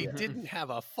on, because he didn't have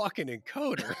a fucking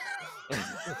encoder.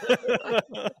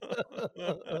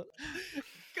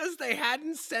 Because they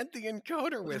hadn't sent the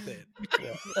encoder with it.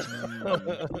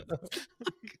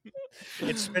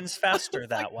 It spins faster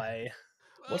that way.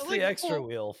 What's the extra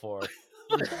wheel for?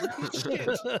 That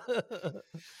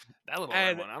little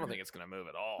red one, I don't think it's going to move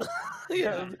at all.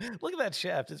 Yeah, look at that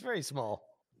shaft. It's very small.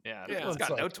 Yeah, it's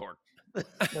got no torque.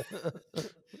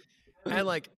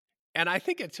 And I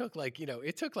think it took like,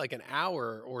 an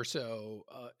hour or so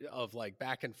of like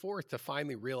back and forth to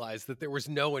finally realize that there was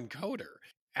no encoder.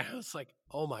 And I was like,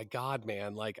 oh my God,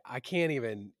 man, like I can't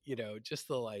even, just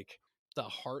the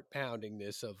heart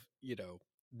poundingness of,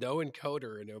 no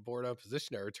encoder and no board on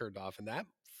position error turned off. And that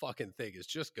fucking thing is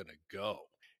just going to go.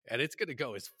 And it's going to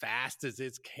go as fast as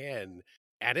it can.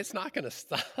 And it's not going to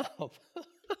stop.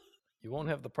 You won't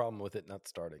have the problem with it not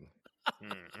starting.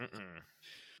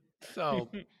 So,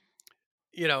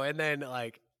 and then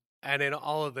and in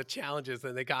all of the challenges,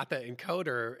 then they got the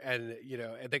encoder, and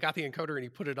they got the encoder and he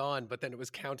put it on, but then it was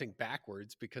counting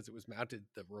backwards because it was mounted,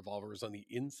 the revolver was on the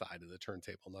inside of the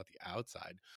turntable, not the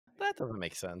outside. That doesn't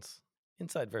make sense.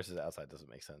 Inside versus outside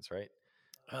doesn't make sense, right?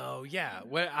 Oh yeah.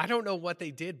 Well, I don't know what they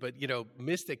did, but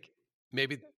Mystic,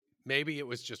 maybe it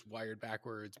was just wired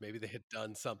backwards. Maybe they had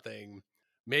done something.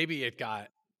 Maybe it got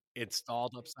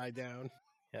installed upside down.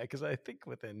 Yeah, because I think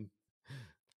within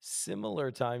similar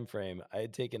time frame, I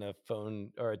had taken a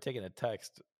phone, or I'd taken a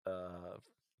text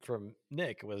from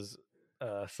Nick, was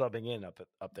subbing in up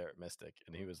there at Mystic,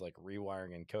 and he was like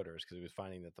rewiring encoders because he was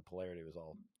finding that the polarity was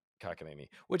all cockamamie,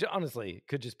 which honestly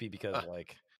could just be because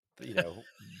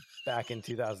back in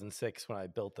 2006 when I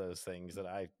built those things that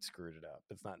I screwed it up.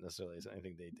 It's not necessarily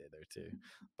anything they did there too,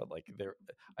 but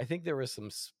I think there was some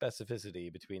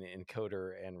specificity between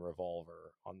encoder and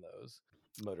revolver on those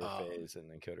motor phase and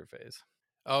encoder phase.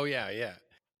 Oh yeah.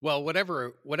 Well,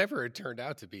 whatever it turned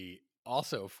out to be,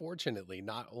 also, fortunately,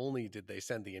 not only did they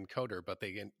send the encoder, but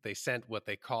they sent what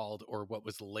they called, or what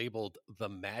was labeled, the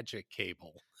magic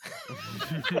cable.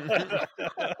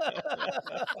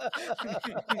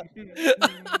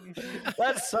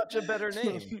 That's such a better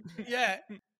name. Yeah.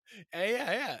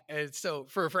 Yeah. And so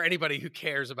for anybody who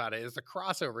cares about it, it's a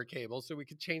crossover cable, so we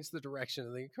could change the direction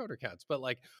of the encoder counts. But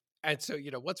like, and so,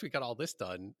 once we got all this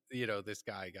done, this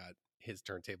guy got his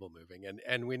turntable moving,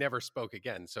 and we never spoke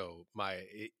again. So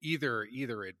either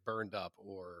it burned up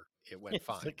or it went It's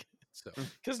fine. like- So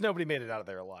Because nobody made it out of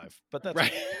there alive. But that's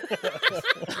right.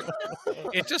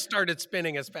 It just started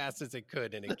spinning as fast as it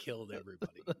could, and it killed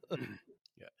everybody.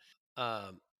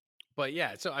 Yeah. But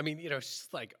yeah, so I mean, it's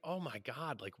just like, oh my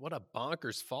God, like what a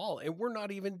bonkers fall. And we're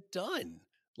not even done.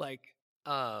 Like,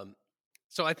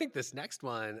 so I think the next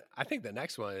one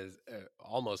is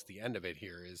almost the end of it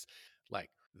here, is like,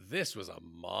 this was a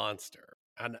monster.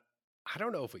 And I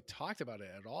don't know if we talked about it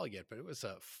at all yet, but it was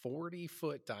a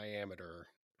 40-foot diameter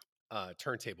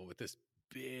turntable with this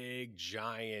big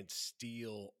giant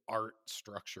steel art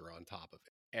structure on top of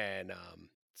it. And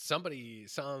some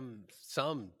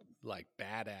like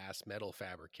badass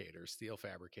steel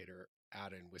fabricator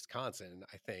out in Wisconsin,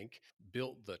 I think,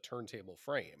 built the turntable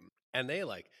frame, and they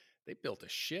built a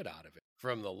shit out of it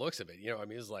from the looks of it. I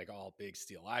mean, it was like all big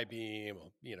steel I-beam,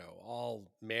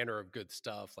 all manner of good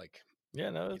stuff. Like,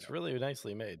 yeah, no, it's really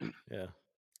nicely made. Yeah.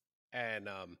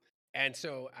 And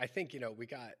so I think, we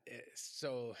got,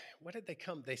 so what did they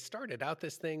come? They started out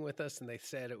this thing with us, and they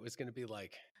said it was going to be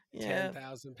like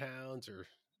 10,000 pounds or.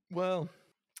 Well,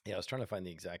 yeah, I was trying to find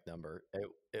the exact number.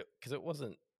 Because it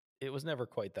was never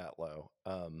quite that low.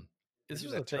 This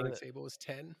was the a thing that, turntable was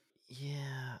 10.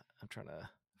 yeah, I'm trying to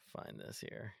find this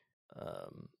here.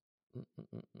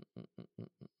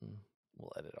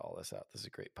 We'll edit all this out. This is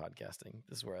great podcasting.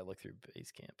 This is where I look through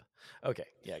Basecamp. Okay,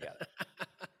 yeah, I got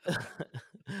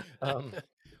it.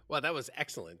 Well, that was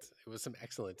excellent. It was some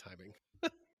excellent timing.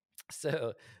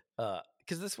 So,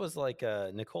 because this was like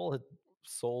Nicole had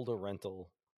sold a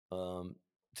rental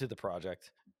to the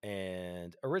project,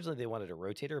 and originally they wanted a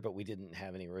rotator, but we didn't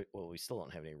have any. We still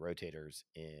don't have any rotators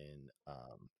in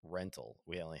rental.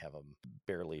 We only have them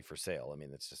barely for sale. I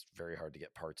mean, it's just very hard to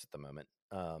get parts at the moment.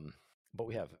 But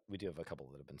we do have a couple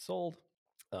that have been sold,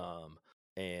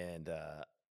 and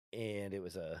it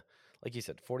was like you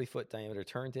said, 40-foot diameter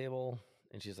turntable.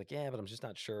 And she's like, yeah, but I'm just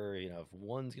not sure, if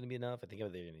one's going to be enough. I think they're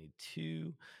going to need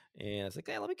two. And it's like,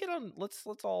 hey, let me get on. Let's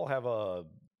all have a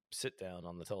sit down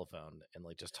on the telephone and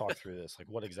like just talk through this, like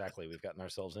what exactly we've gotten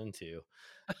ourselves into.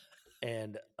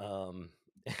 And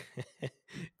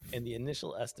and the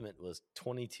initial estimate was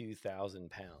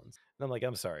 22,000 pounds. And I'm like,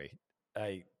 I'm sorry,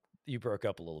 you broke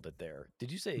up a little bit there.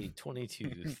 Did you say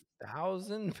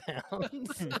 22,000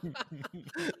 pounds?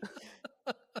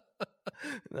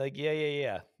 Like,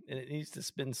 yeah. And it needs to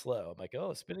spin slow. I'm like,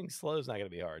 oh, spinning slow is not going to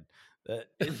be hard.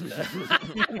 It's not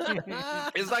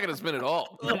going to spin at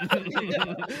all.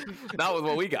 Not with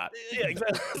what we got. Yeah,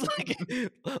 exactly.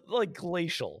 It's like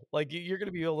glacial. Like you're going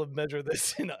to be able to measure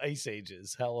this in ice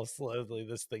ages, how slowly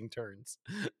this thing turns.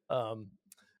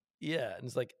 Yeah, and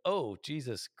it's like, oh,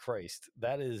 Jesus Christ,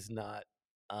 that is not.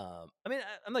 I mean,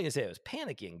 I'm not going to say I was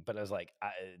panicking, but I was like,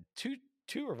 two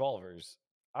revolvers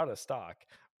out of stock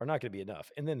are not going to be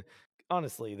enough. And then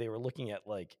honestly, they were looking at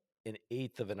like an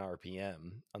eighth of an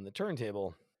RPM on the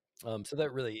turntable. So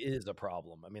that really is a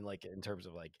problem. I mean, like in terms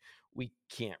of like, we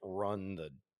can't run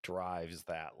the drives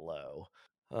that low,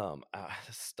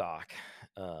 stock.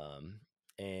 But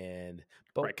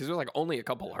right, because there's like only a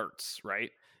couple hertz,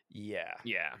 right? Yeah.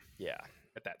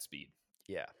 At that speed.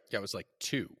 Yeah. Yeah, it was like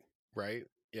 2, right?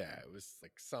 Yeah, it was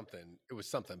like something. It was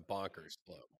something bonkers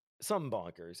slow. Some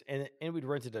bonkers, and we'd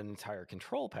rented an entire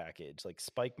control package, like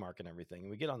Spike Mark and everything. And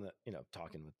we get on the,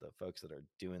 talking with the folks that are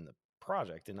doing the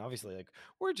project, and obviously, like,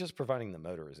 we're just providing the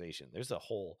motorization. There's a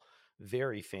whole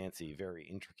very fancy, very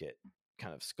intricate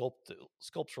kind of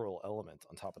sculptural element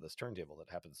on top of this turntable that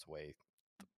happens to weigh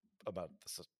about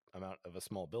the amount of a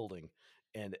small building,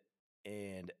 and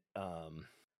I'm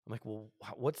like, well,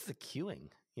 what's the queuing?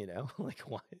 Like,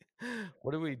 why?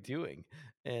 What are we doing?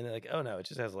 And they're like, oh no, it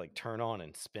just has to like turn on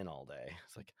and spin all day.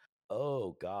 It's like,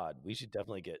 oh God, we should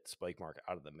definitely get Spike Mark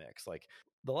out of the mix. Like,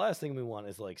 the last thing we want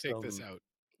is like Take this out.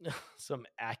 some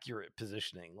accurate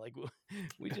positioning. Like,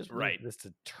 we just right. want this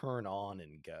to turn on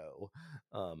and go.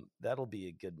 That'll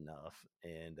be good enough.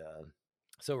 And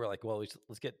so we're like, well,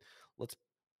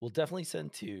 we'll definitely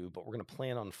send 2, but we're going to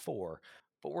plan on 4.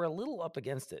 But we're a little up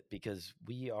against it because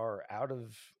we are out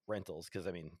of rentals. Because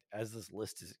I mean, as this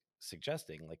list is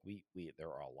suggesting, like we there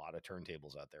are a lot of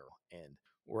turntables out there, and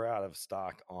we're out of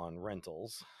stock on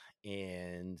rentals.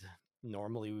 And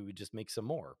normally we would just make some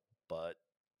more, but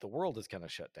the world is kind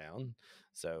of shut down,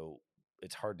 so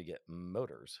it's hard to get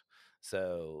motors.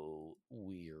 So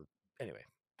anyway,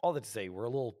 all that to say, we're a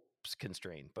little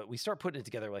constrained, but we start putting it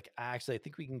together. Like, actually, I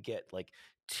think we can get like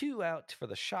 2 out for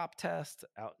the shop test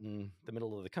out in the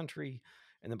middle of the country,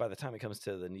 and then by the time it comes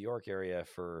to the New York area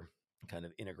for kind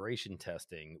of integration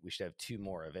testing, we should have 2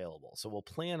 more available. So we'll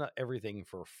plan everything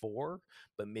for 4,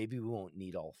 but maybe we won't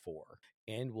need all 4.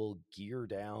 And we'll gear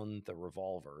down the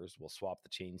revolvers. We'll swap the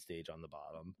chain stage on the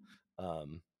bottom.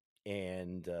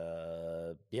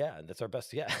 Yeah, that's our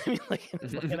best. Yeah, I mean,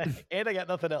 and I got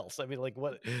nothing else. I mean, like,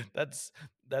 what? That's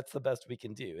the best we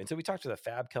can do. And so we talked to the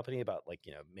fab company about, like,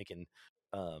 making,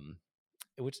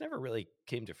 which never really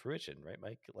came to fruition, right,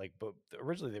 Mike? Like, but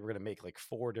originally they were going to make like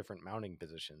 4 different mounting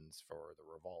positions for the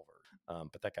revolver,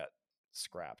 but that got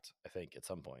scrapped, I think, at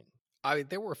some point. I mean,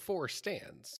 there were 4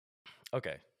 stands.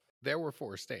 Okay. There were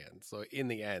 4 stands. So in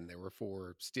the end, there were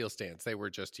 4 steel stands. They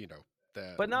were just,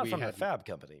 but not from the fab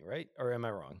company, right? Or am I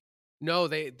wrong? No,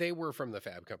 they were from the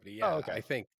fab company. Yeah. Oh, okay. I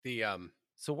think the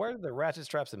So where did the ratchet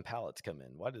straps and pallets come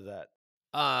in? Why did that?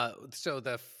 So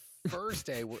the first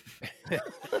day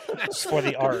It's for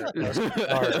the art.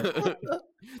 That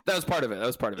was part of it.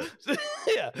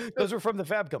 Yeah, those were from the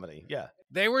fab company. Yeah,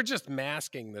 they were just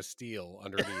masking the steel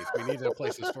underneath. We needed a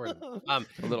place to store them. A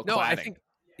little no, cladding. I think,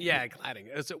 yeah,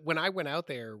 cladding. So when I went out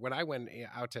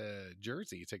to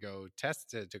Jersey to go test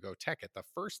to go tech it the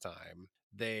first time,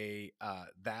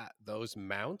 those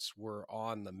mounts were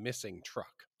on the missing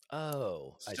truck.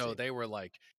 Oh, so they were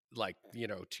like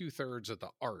 2/3 of the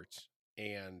art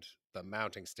and the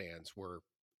mounting stands were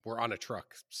on a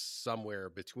truck somewhere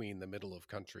between the middle of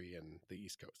country and the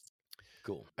East Coast.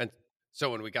 Cool. And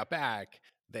so when we got back,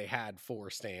 they had 4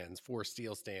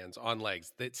 steel stands on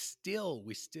legs that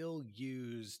we still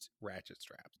used ratchet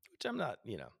straps. Which I'm not,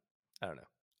 I don't know.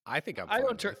 I think I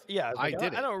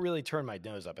don't really turn my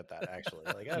nose up at that, actually.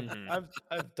 Like,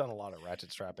 I've done a lot of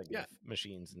ratchet strapping with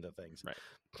machines into things. Right.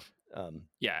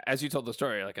 Yeah, as you told the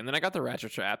story, like, and then I got the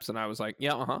ratchet straps, and I was like,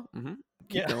 yeah,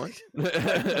 keep going.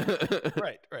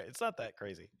 Right. It's not that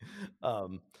crazy.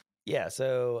 Yeah.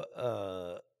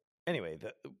 So anyway,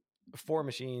 the 4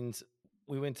 machines.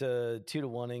 We went to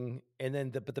 2-to-1ing, and then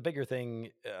but the bigger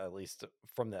thing, at least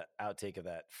from the outtake of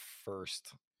that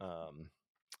first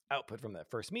output from that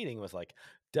first meeting, was like,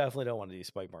 definitely don't want to do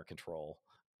spike mark control.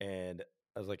 And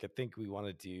I was like, I think we want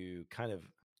to do kind of,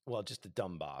 just a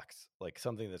dumb box, like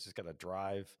something that's just got a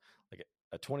drive, like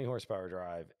a 20 horsepower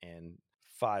drive and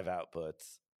 5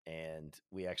 outputs. And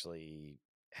we actually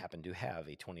happen to have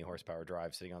a 20 horsepower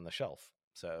drive sitting on the shelf.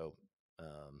 So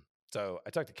I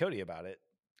talked to Cody about it,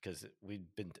 because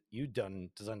you'd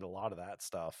designed a lot of that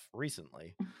stuff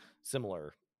recently,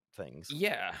 similar things.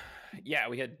 Yeah,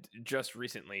 we had just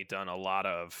recently done a lot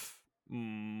of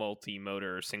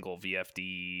multi-motor single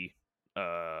VFD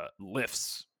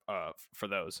lifts for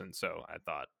those, and so I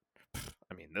thought,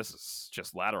 I mean, this is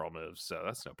just lateral moves, so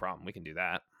that's no problem. We can do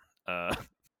that.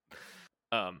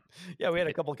 Yeah, we had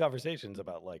a couple of conversations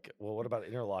about, like, well, what about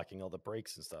interlocking all the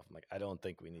brakes and stuff? I'm like, I don't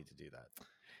think we need to do that.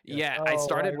 Yeah, I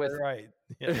started with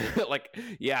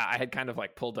Yeah. I had kind of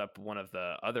like pulled up one of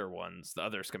the other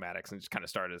schematics, and just kind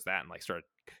of started as that, and like started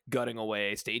gutting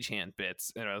away stagehand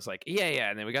bits, and I was like,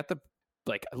 yeah, and then we got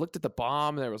I looked at the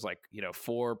bomb, and there was like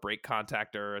 4 brake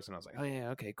contactors, and I was like, oh yeah,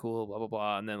 okay, cool, blah blah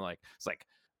blah, and then like it's like,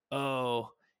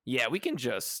 oh yeah, we can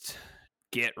just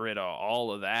get rid of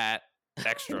all of that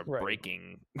extra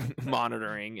braking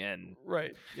monitoring, and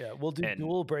we'll do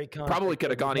dual brake contact. Probably could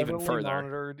have gone even further.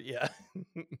 Monitored. Yeah.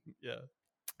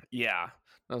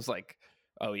 I was like,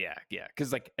 oh yeah,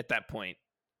 because like at that point,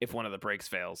 if one of the brakes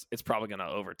fails, it's probably gonna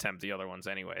over temp the other ones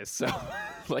anyways, so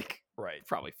like,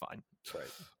 probably fine,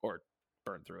 or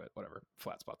burn through it, whatever,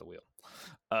 flat spot the wheel.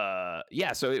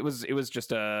 So it was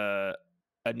just a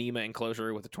NEMA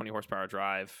enclosure with a 20 horsepower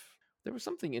drive. There was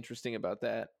something interesting about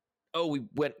that. Oh, we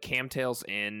went cam tails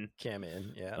in. Cam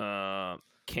in,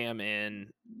 cam in.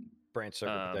 Branch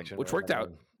circuit protection. Which worked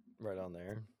out. Right on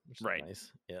there. Which is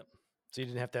nice. Yep. So you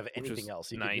didn't have to have anything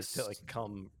else. You could just like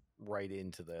come right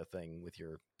into the thing with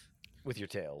your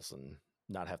tails and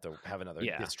not have to have another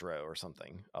distro or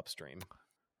something upstream.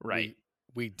 Right.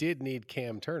 We did need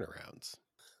cam turnarounds.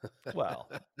 Well,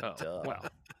 well,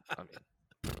 I mean,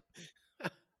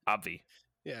 obvi.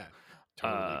 Yeah.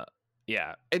 Totally.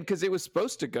 Yeah, and because it was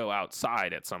supposed to go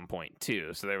outside at some point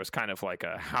too, so there was kind of like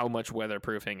a how much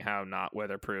weatherproofing, how not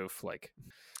weatherproof, like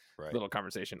little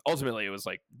conversation. Ultimately, it was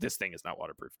like, this thing is not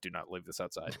waterproof. Do not leave this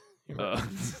outside.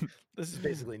 This is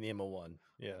basically NEMA 1.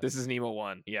 Yeah, this is NEMA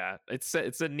 1. Yeah, it's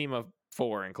a NEMA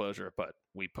 4 enclosure, but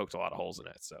we poked a lot of holes in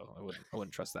it, so I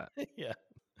wouldn't trust that. Yeah.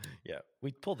 Yeah,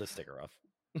 we pulled the sticker off.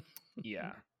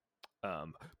 Yeah.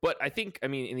 But I think, I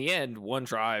mean, in the end, one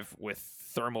drive with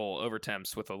thermal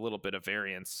overtemps with a little bit of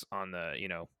variance on the,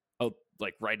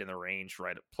 like right in the range,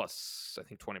 right at plus, I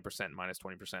think 20%, minus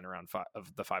 20% around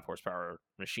of the 5 horsepower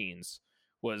machines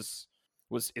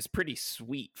is pretty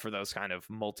sweet for those kind of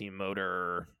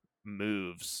multi-motor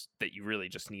moves that you really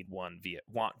just need one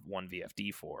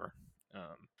VFD for.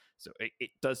 So it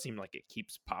does seem like it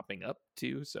keeps popping up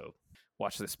too. So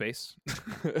watch this space.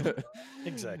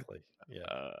 Exactly.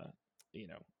 Yeah.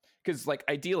 Because like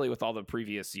ideally with all the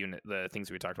previous the things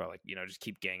we talked about, like just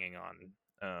keep ganging on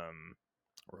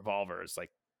revolvers, like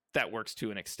that works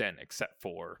to an extent, except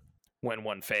for when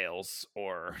one fails,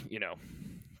 or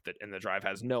and the drive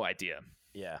has no idea.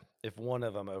 Yeah, if one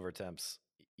of them overtemps,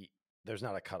 there's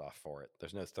not a cutoff for it.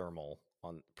 There's no thermal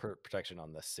on protection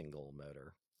on the single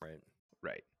motor, right?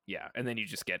 Right. Yeah, and then you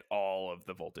just get all of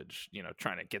the voltage,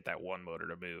 trying to get that one motor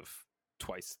to move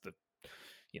twice the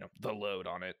load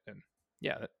on it, and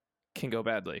yeah, that can go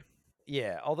badly.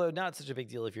 Yeah, although not such a big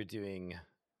deal if you're doing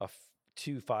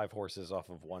two 5 horses off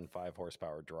of one 5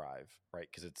 horsepower drive, right?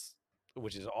 Because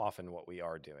which is often what we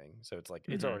are doing. So it's like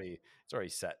it's already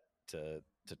set to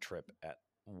trip at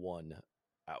one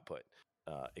output,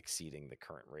 exceeding the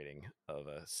current rating of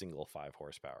a single 5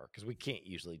 horsepower, because we can't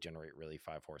usually generate really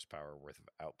 5 horsepower worth of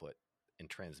output and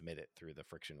transmit it through the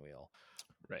friction wheel.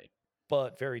 Right.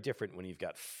 But very different when you've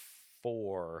got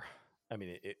 4. I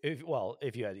mean,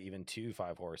 if you had even 2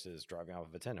 5 horses driving off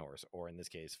of a 10 horse, or in this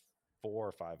case,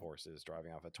 4 5 horses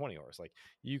driving off a 20 horse, like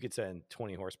you could send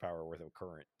 20 horsepower worth of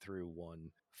current through one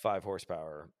 5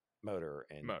 horsepower motor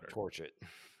and torch it.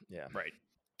 Yeah. Right.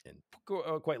 And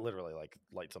quite literally, like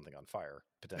light something on fire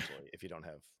potentially if you don't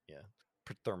have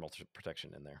thermal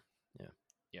protection in there. Yeah.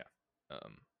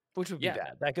 Which would be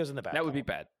bad. That goes in the back. That would be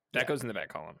bad. That goes in the back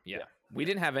column. Yeah. We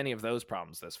didn't have any of those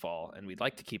problems this fall, and we'd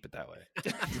like to keep it that way.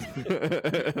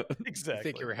 Exactly. I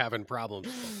think you were having problems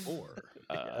before.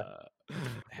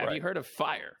 Have you heard of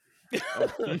fire?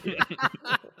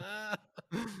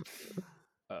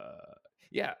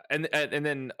 Yeah, and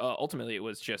then ultimately it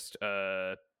was just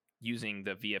using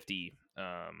the VFD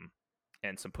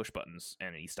and some push buttons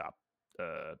and an e-stop,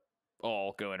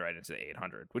 all going right into the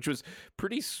 800, which was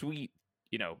pretty sweet.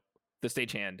 The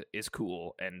stagehand is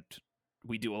cool, and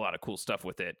we do a lot of cool stuff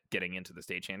with it, getting into the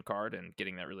stagehand card and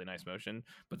getting that really nice motion.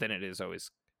 But then it is always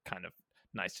kind of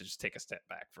nice to just take a step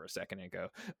back for a second and go,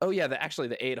 oh yeah, actually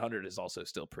the 800 is also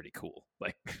still pretty cool.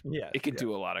 Like, it can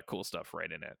do a lot of cool stuff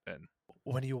right in it. And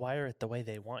when you wire it the way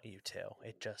they want you to,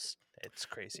 it's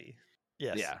crazy.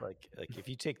 Yes. Yeah. Like if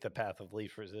you take the path of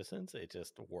least resistance, it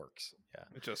just works. Yeah.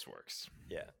 It just works.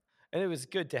 Yeah. And it was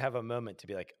good to have a moment to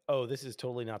be like, oh, this is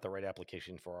totally not the right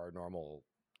application for our normal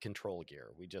control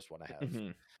gear. We just want to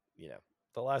have,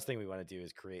 the last thing we want to do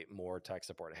is create more tech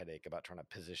support headache about trying to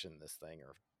position this thing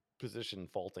or position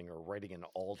faulting or writing an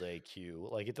all day queue.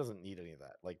 Like, it doesn't need any of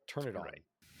that. Like, turn it on.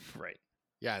 Right.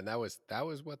 Yeah. And that was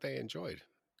what they enjoyed.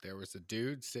 There was a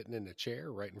dude sitting in a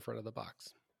chair right in front of the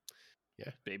box.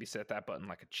 Yeah. Babysit that button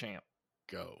like a champ.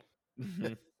 Go.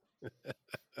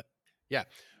 Yeah.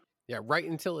 Yeah, right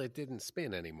until it didn't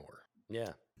spin anymore.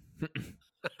 Yeah.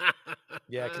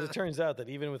 Yeah, because it turns out that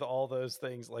even with all those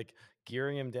things, like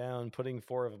gearing him down, putting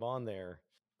 4 of them on there,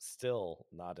 still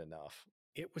not enough.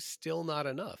 It was still not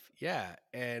enough. Yeah,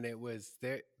 and it was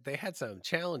they had some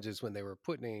challenges when they were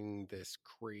putting this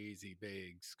crazy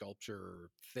big sculpture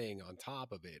thing on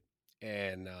top of it.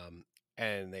 And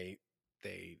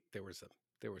there was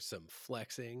some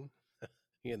flexing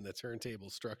in the turntable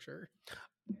structure.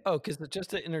 Oh, because just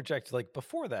to interject, like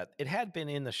before that, it had been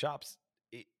in the shops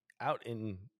out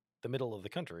in the middle of the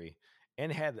country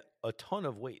and had a ton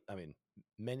of weight. I mean,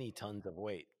 many tons of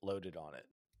weight loaded on it.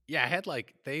 Yeah,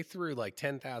 they threw like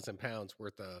 10,000 pounds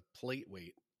worth of plate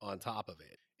weight on top of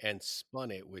it and spun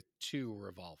it with 2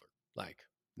 revolver, like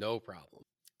no problem.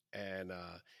 And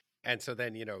so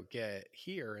then, get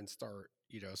here and start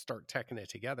teching it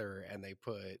together. And they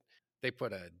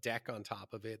put a deck on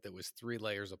top of it that was 3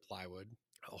 layers of plywood,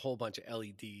 a whole bunch of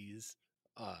LEDs,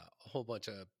 a whole bunch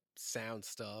of sound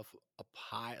stuff,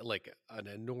 like an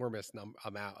enormous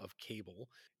amount of cable,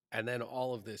 and then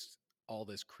all this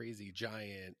crazy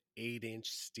giant 8-inch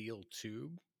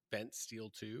bent steel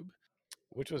tube,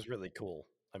 which was really cool.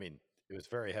 I mean, it was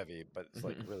very heavy, but it's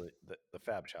like really the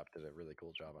fab shop did a really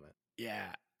cool job on it.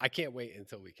 Yeah, I can't wait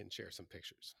until we can share some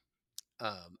pictures.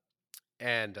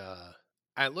 And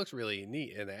it looks really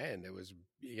neat in the end. It was,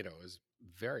 it was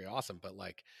very awesome. But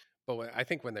I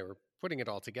think when they were putting it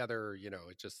all together,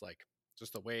 it's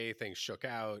just the way things shook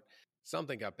out.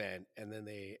 something got bent, and then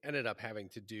they ended up having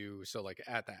to do so like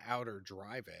at the outer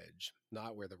drive edge,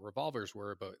 not where the revolvers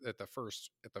were, but at the first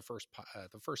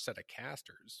set of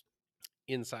casters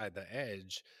inside the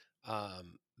edge, that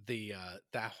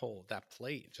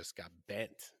plate just got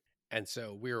bent. And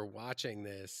so we were watching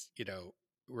this, we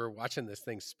were watching this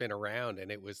thing spin around,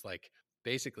 and it was like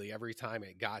basically every time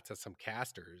it got to some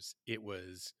casters, it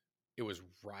was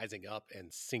rising up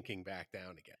and sinking back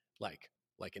down again, like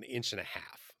an inch and a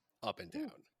half up and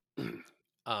down.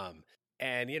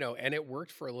 And and it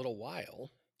worked for a little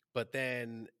while, but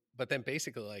then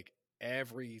basically like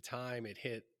every time it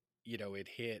hit, it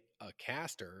hit a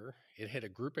caster, it hit a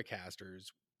group of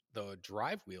casters, the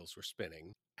drive wheels were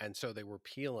spinning, and so they were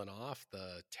peeling off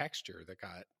the texture that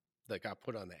got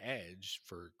put on the edge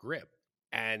for grip.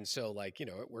 And so like, it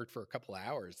worked for a couple of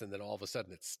hours, and then all of a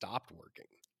sudden it stopped working.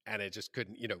 And it just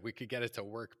couldn't, we could get it to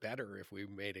work better if we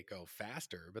made it go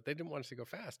faster, but they didn't want us to go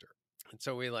faster. And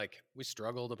so we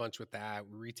struggled a bunch with that.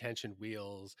 We retensioned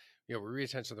wheels, we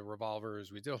retensioned the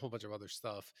revolvers. We did a whole bunch of other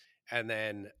stuff. And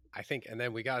then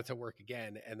we got it to work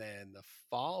again. And then the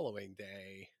following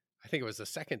day, I think it was the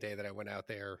second day that I went out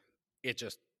there, it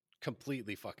just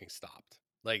completely fucking stopped.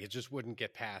 Like it just wouldn't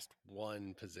get past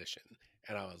one position.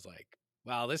 And I was like,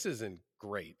 wow, this isn't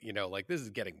great. Like this is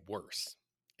getting worse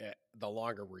the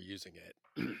longer we're using it.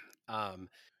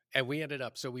 And we ended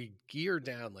up, so we geared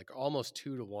down like almost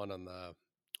 2-to-1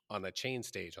 on the chain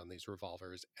stage on these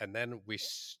revolvers. And then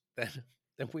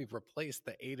then we replaced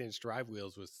the 8-inch drive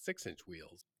wheels with 6-inch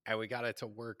wheels, and we got it to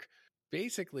work.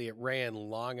 Basically it ran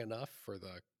long enough for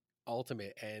the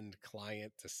ultimate end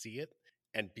client to see it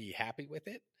and be happy with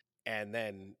it.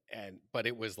 But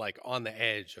it was like on the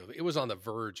edge of, it was on the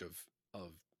verge of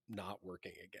not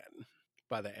working again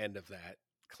by the end of that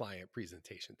client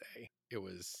presentation day. It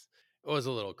was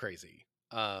a little crazy.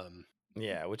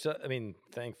 Yeah, which I mean,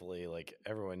 thankfully, like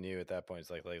everyone knew at that point, it's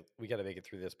like we got to make it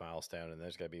through this milestone, and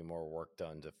there's got to be more work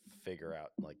done to figure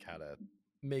out like how to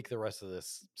make the rest of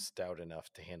this stout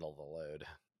enough to handle the load,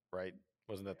 right?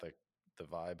 Wasn't that the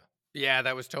vibe? Yeah,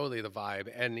 that was totally the vibe.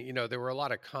 And there were a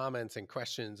lot of comments and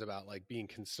questions about like being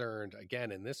concerned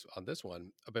again on this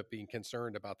one about being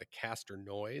concerned about the caster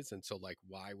noise. And so like,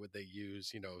 why would they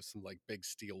use, some like big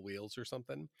steel wheels or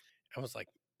something? I was like,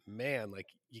 man, like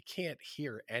you can't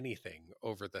hear anything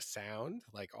over the sound,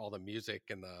 like all the music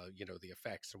and the, the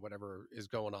effects and whatever is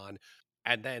going on.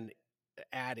 And then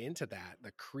add into that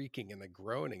the creaking and the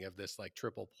groaning of this like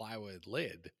triple plywood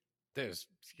lid. You're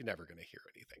never going to hear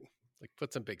anything. Like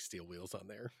put some big steel wheels on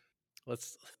there.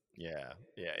 Yeah,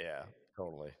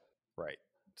 totally. Right.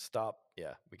 Stop.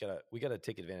 Yeah, we gotta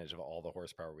take advantage of all the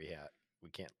horsepower we have. We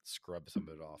can't scrub some of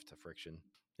it off to friction.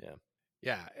 Yeah.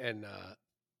 Yeah,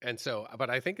 and so,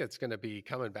 but I think it's going to be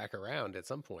coming back around at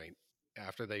some point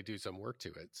after they do some work to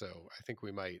it. So I think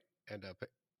we might end up,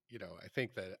 I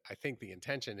think the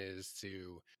intention is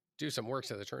to do some work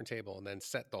to the turntable and then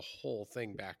set the whole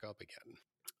thing back up again.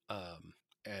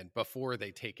 And before they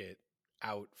take it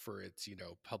out for its,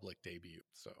 public debut.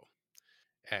 So,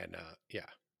 and yeah,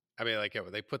 I mean, like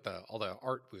they put all the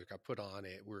artwork got put on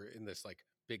it. We're in this like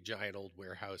big giant old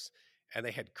warehouse, and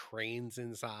they had cranes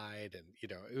inside, and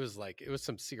it was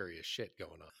some serious shit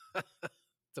going on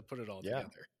to put it all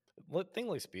together. The thing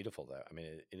looks beautiful though. I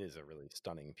mean, it is a really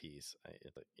stunning piece.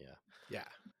 Yeah,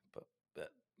 but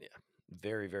yeah,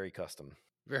 very, very custom.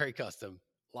 Very custom.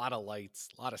 A lot of lights,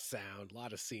 a lot of sound, a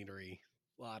lot of scenery,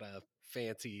 a lot of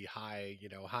fancy high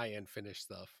end finish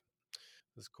stuff.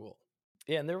 It was cool.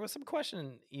 Yeah, and there was some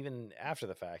question even after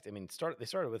the fact. I mean, they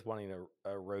started with wanting a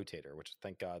rotator, which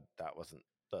thank God that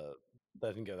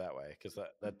didn't go that way, because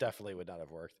that definitely would not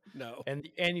have worked. No, and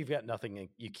you've got nothing.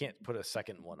 You can't put a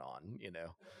second one on,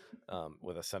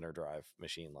 with a center drive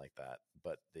machine like that.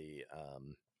 But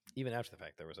even after the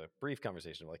fact, there was a brief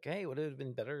conversation of like, hey, would it have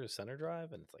been better to center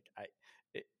drive? And it's like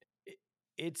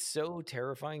it's so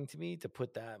terrifying to me to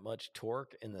put that much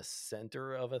torque in the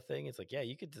center of a thing. It's like, yeah,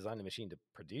 you could design a machine to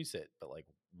produce it, but like,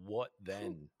 what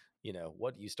then?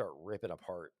 What do you start ripping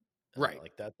apart? Right.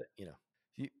 Like that,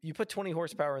 you put 20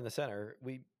 horsepower in the center,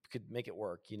 we could make it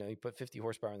work. You put 50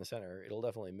 horsepower in the center, it'll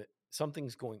definitely,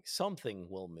 something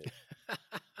will move.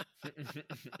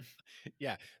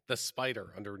 Yeah. The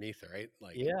spider underneath, right?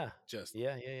 Like, yeah. Just,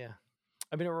 yeah.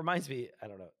 I mean, it reminds me, I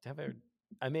don't know,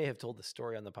 I may have told the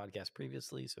story on the podcast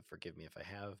previously, so forgive me if I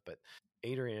have, but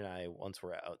Adrian and I once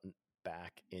were out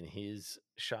back in his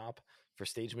shop for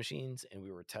stage machines, and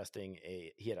we were testing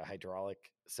he had a hydraulic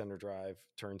center drive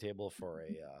turntable for I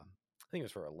think it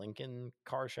was for a Lincoln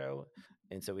car show.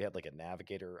 And so we had like a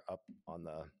Navigator up on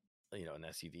the, an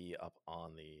SUV up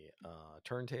on the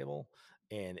turntable,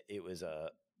 and it was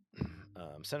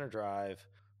center drive,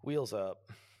 wheels up,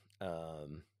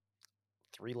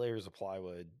 3 layers of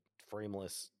plywood,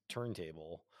 frameless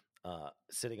turntable,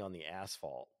 sitting on the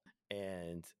asphalt,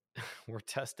 and we're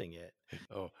testing it.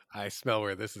 Oh, I smell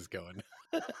where this is going.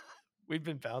 We've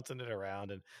been bouncing it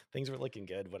around and things were looking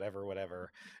good,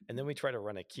 whatever. And then we try to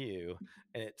run a cue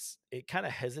and it kind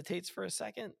of hesitates for a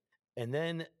second. And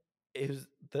then it was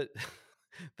the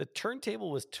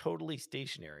turntable was totally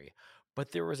stationary,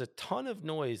 but there was a ton of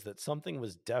noise that something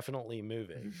was definitely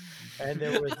moving. And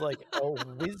there was like a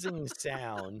whizzing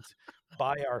sound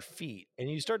by our feet. And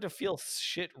you start to feel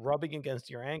shit rubbing against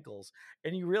your ankles.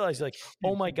 And you realize, like,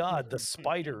 oh my God, the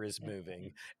spider is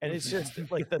moving. And it's just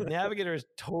like the navigator is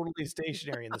totally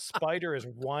stationary and the spider is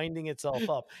winding itself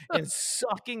up and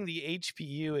sucking the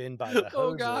HPU in by the hoses.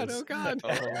 Oh God.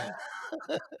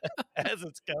 As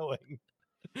it's going.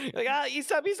 Like, you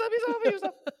stop.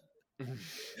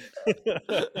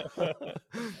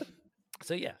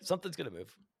 So yeah, something's gonna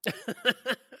move.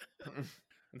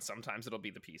 And sometimes it'll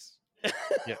be the piece.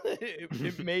 Yeah.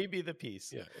 it may be the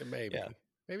piece. Yeah, it may be. Yeah.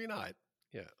 Maybe not.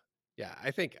 Yeah.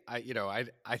 I think I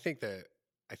think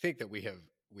that we have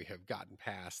gotten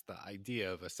past the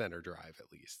idea of a center drive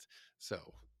at least.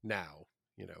 So now,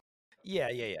 Yeah.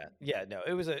 No,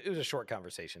 it was a short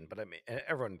conversation, but I mean,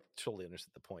 everyone totally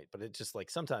understood the point. But it's just like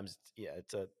sometimes,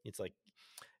 it's like,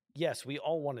 yes, we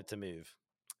all want it to move,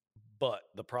 but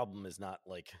the problem is not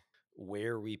like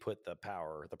where we put the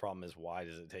power. The problem is why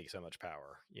does it take so much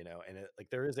power? And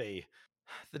there is the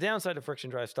downside of friction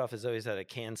drive stuff is always that it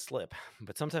can slip,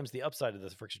 but sometimes the upside of the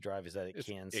friction drive is that it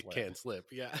can slip.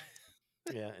 Yeah.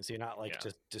 Yeah, and so you're not like Yeah.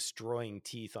 just destroying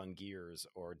teeth on gears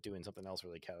or doing something else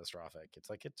really catastrophic. It's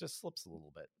like it just slips a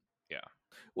little bit. Yeah.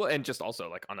 Well, and just also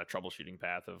like on a troubleshooting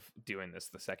path of doing this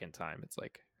the second time, it's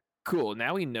like, cool.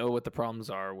 Now we know what the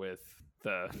problems are with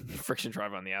the friction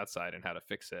drive on the outside and how to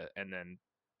fix it. And then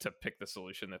to pick the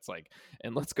solution that's like,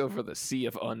 and let's go for the sea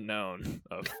of unknown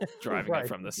of driving it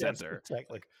from the Yes, center.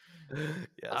 exactly.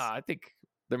 Yes. I think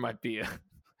there might be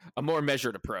a more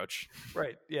measured approach.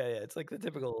 Right. Yeah. It's like the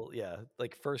typical,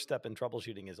 like first step in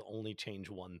troubleshooting is only change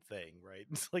one thing, right?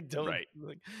 It's like, Right.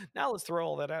 like, now let's throw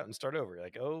all that out and start over. You're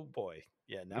like, oh boy.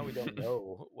 Yeah. Now we don't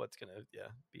know what's going to,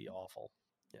 be awful.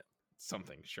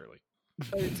 Something, surely.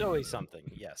 But it's always something.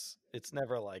 Yes. It's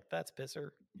never like, that's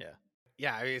pisser. Yeah.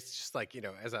 Yeah, I mean, it's just like,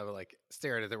 as I would like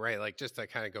staring at the right, like just to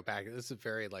kind of go back, this is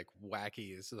very like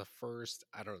wacky. This is the first,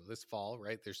 I don't know, this fall,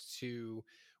 right? We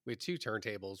had two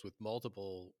turntables with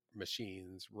multiple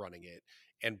machines running it.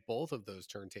 And both of those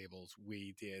turntables,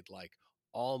 we did like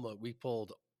we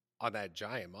pulled on that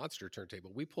giant monster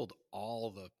turntable, we pulled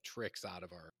all the tricks out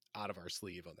of our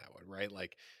sleeve on that one, right?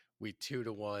 Like we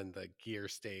 2-to-1 the gear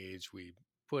stage, we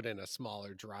put in a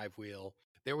smaller drive wheel.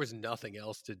 There was nothing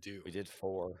else to do. We did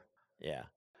 4. Yeah.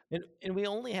 And we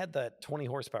only had that 20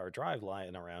 horsepower drive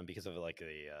lying around because of like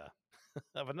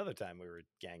of another time we were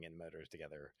ganging motors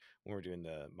together when we were doing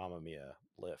the Mamma Mia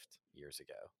lift years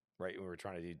ago, right? We were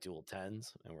trying to do dual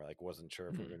 10s and we're like, wasn't sure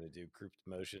if we were going to do grouped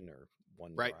motion or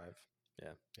one Right. drive.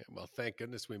 Yeah. Well, thank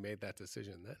goodness we made that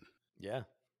decision then. Yeah.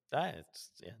 Now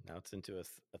it's into a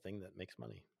thing that makes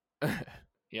money.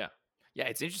 Yeah.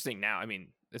 It's interesting now. I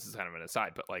mean, this is kind of an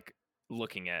aside, but like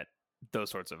looking at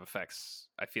those sorts of effects,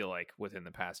 I feel like within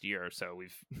the past year or so,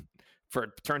 we've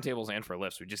for turntables and for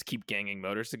lifts, we just keep ganging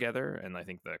motors together, and I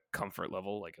think the comfort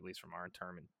level, like at least from our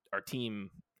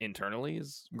team internally,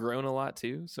 has grown a lot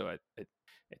too. So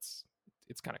it's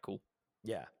kind of cool.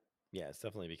 Yeah. It's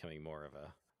definitely becoming more of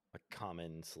a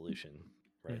common solution,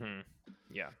 right? Mm-hmm.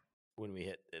 Yeah. When we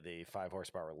hit the 5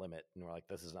 horsepower limit and we're like,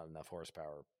 this is not enough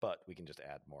horsepower, but we can just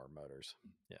add more motors.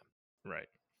 Yeah. Right.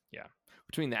 Yeah.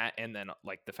 Between that and then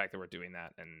like the fact that we're doing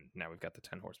that and now we've got the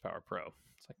 10 horsepower Pro,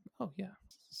 it's like, oh yeah,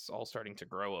 it's all starting to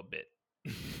grow a bit.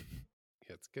 Yeah,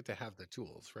 it's good to have the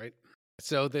tools, right?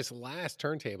 So this last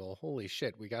turntable, holy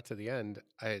shit, we got to the end.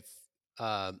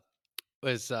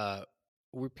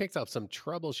 We picked up some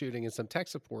troubleshooting and some tech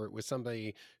support with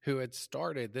somebody who had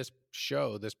started this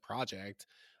project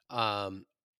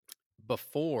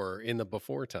before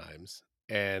times,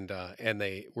 and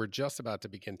they were just about to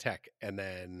begin tech, and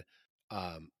then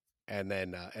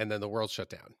the world shut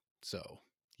down. So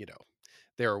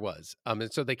there it was.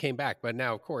 And so they came back, but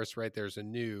now of course, right, there's a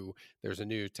new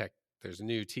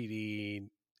TD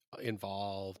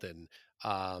involved, and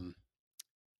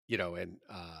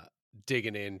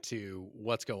digging into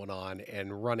what's going on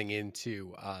and running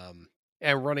into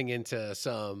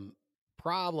some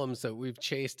problems that we've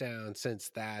chased down since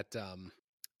that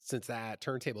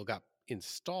turntable got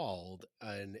installed,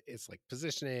 and it's like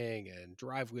positioning and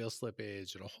drive wheel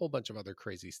slippage and a whole bunch of other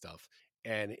crazy stuff.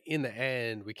 And in the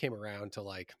end, we came around to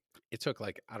like, it took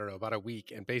like, I don't know, about a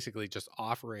week, and basically just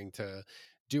offering to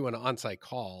do an on-site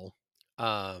call,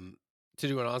 um,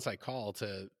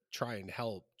 to try and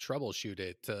help troubleshoot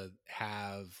it, to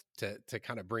have to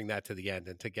kind of bring that to the end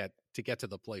and to get to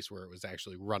the place where it was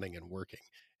actually running and working.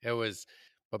 It was,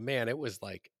 but man, it was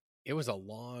like, it was a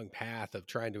long path of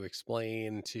trying to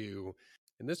explain to,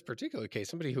 in this particular case,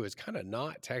 somebody who is kind of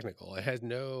not technical. It has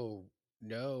no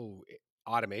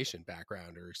automation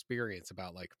background or experience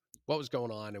about like what was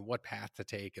going on and what path to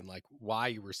take and like why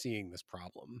you were seeing this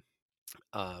problem.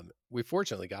 We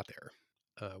fortunately got there,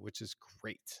 which is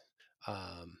great.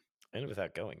 And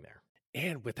without going there.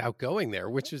 And without going there,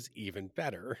 which is even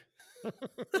better.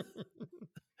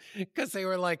 Because they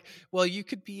were like, well, you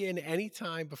could be in any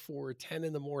time before 10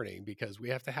 in the morning because we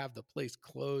have to have the place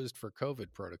closed for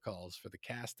COVID protocols for the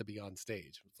cast to be on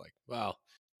stage. It's like, well,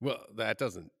 that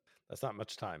doesn't. That's not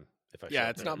much time. If I Yeah,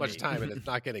 it's not much time, and it's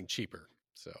not getting cheaper.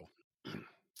 So,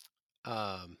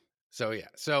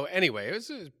 so anyway,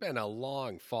 it's been a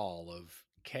long fall of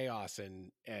chaos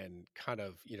and kind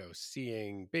of,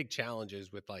 seeing big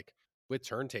challenges with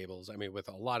turntables. I mean, with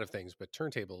a lot of things, but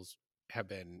turntables have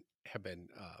been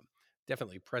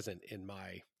definitely present in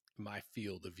my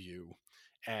field of view,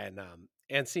 and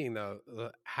seeing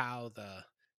how the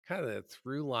kind of the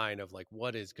through line of like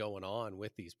what is going on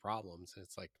with these problems. And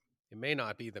it's like, it may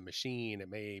not be the machine, it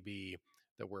may be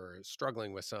that we're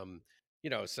struggling with some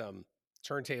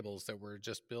turntables that were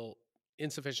just built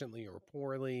insufficiently or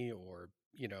poorly, or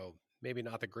maybe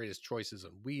not the greatest choices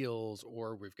on wheels,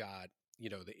 or we've got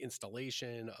the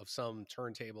installation of some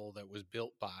turntable that was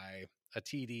built by a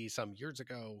TD some years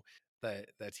ago, that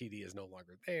TD is no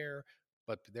longer there,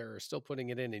 but they're still putting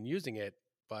it in and using it,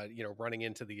 but running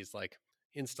into these like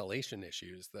installation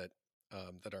issues that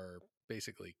are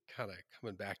basically kind of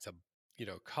coming back to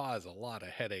cause a lot of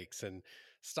headaches and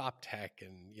stop tech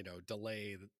and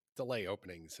delay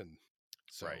openings. And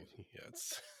so Right. yeah,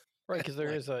 it's right, because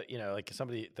there is a like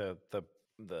somebody,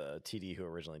 the TD who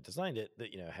originally designed it,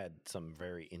 that had some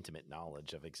very intimate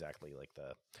knowledge of exactly like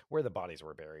where the bodies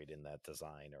were buried in that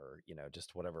design, or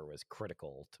just whatever was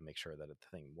critical to make sure that the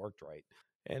thing worked right.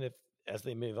 And if, as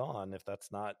they move on, if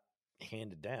that's not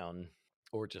handed down,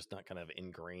 or just not kind of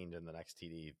ingrained in the next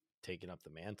TD taking up the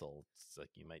mantle, it's like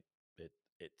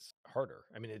it's harder.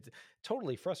 I mean, it's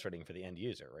totally frustrating for the end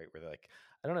user, right? Where they're like,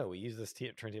 I don't know, we used this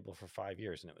turntable for 5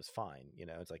 years and it was fine.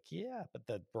 It's like, yeah, but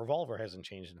the revolver hasn't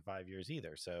changed in 5 years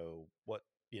either. So what,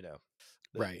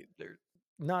 right. They're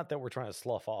not that we're trying to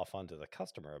slough off onto the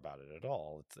customer about it at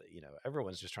all. It's,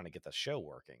 everyone's just trying to get the show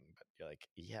working, but you're like,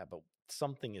 yeah, but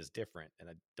something is different. And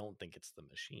I don't think it's the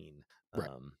machine. Right.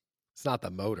 It's not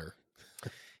the motor.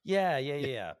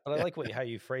 Yeah. But I like how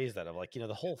you phrase that, of like,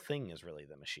 the whole thing is really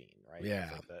the machine, right? Yeah.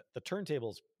 Like the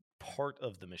turntable's part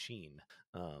of the machine.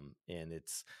 And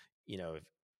it's,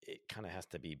 it kind of has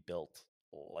to be built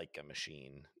like a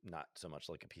machine, not so much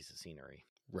like a piece of scenery.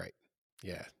 Right.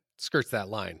 Yeah. Skirts that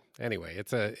line. Anyway,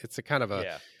 it's a kind of a,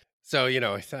 yeah. So,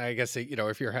 I guess,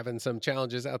 if you're having some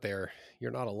challenges out there,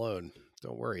 you're not alone.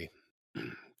 Don't worry.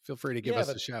 Feel free to give us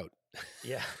a shout.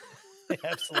 Yeah.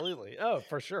 Absolutely. Oh,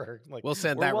 for sure. Like, we'll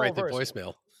send that right to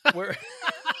voicemail. We're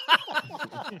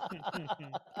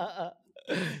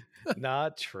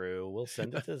not true. We'll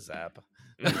send it to Zap.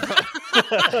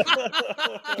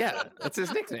 Yeah, that's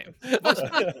his nickname.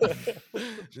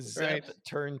 Zap right.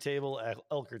 Turntable at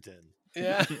Elkerton.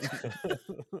 Yeah.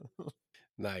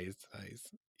 Nice.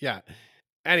 Yeah.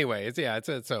 Anyway,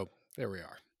 so there we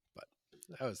are.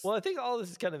 Well, I think all this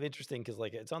is kind of interesting because,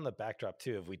 like, it's on the backdrop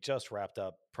too of we just wrapped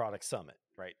up Product Summit,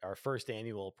 right? Our first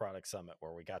annual Product Summit,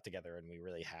 where we got together and we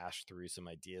really hashed through some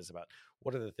ideas about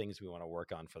what are the things we want to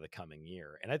work on for the coming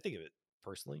year. And I think of it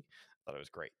personally, I thought it was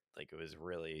great. Like, it was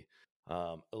really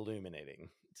illuminating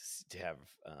to have,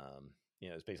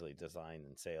 it's basically design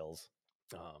and sales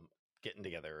getting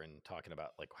together and talking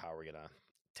about like how we're gonna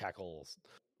tackle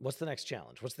what's the next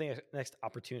challenge, what's the next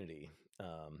opportunity,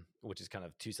 which is kind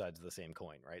of two sides of the same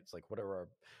coin, right? It's like,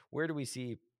 where do we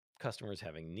see customers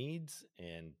having needs,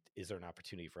 and is there an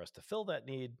opportunity for us to fill that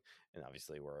need? And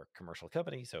obviously we're a commercial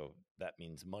company, so that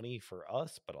means money for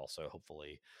us, but also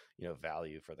hopefully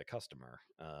value for the customer.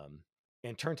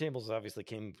 And turntables obviously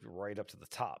came right up to the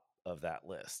top of that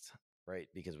list, right?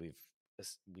 Because we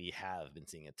have been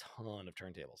seeing a ton of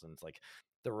turntables, and it's like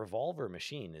the revolver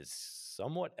machine is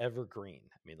somewhat evergreen.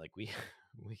 I mean, like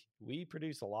we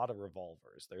produce a lot of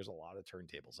revolvers. There's a lot of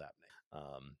turntables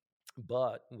happening.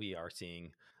 But we are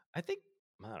seeing, I don't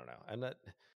know, I'm not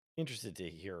interested to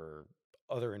hear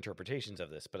other interpretations of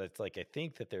this, but it's like I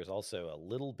think that there's also a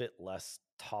little bit less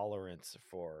tolerance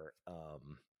for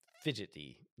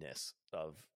fidgetiness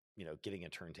of getting a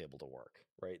turntable to work,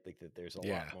 right? Like that there's a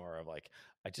lot more of like,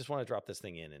 I just want to drop this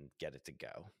thing in and get it to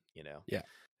go, Yeah.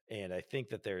 And I think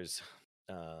that there's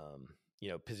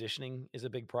positioning is a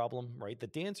big problem, right? The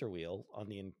dancer wheel on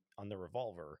the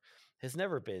Revolver has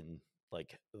never been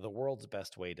like the world's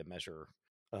best way to measure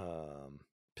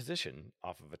position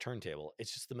off of a turntable.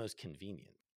 It's just the most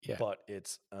convenient. Yeah. But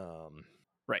it's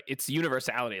right. It's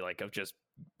universality, like of just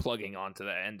plugging onto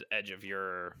the edge of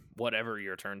your whatever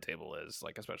your turntable is,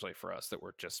 like especially for us that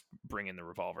we're just bringing the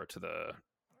Revolver to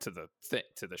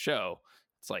the show.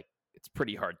 It's like it's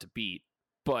pretty hard to beat.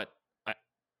 But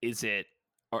is it?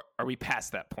 Are we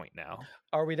past that point now?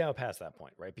 Are we now past that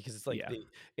point, right? Because it's like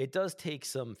it does take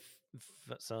some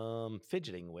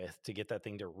fidgeting with to get that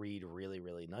thing to read really,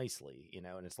 really nicely,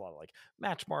 and it's a lot of like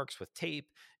match marks with tape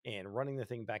and running the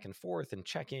thing back and forth and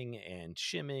checking and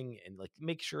shimming and like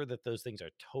make sure that those things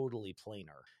are totally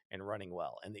planar and running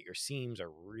well and that your seams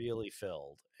are really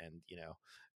filled and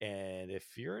and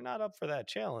if you're not up for that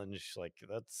challenge, like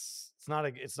it's not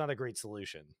a great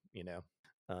solution,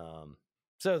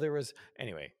 so there was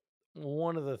anyway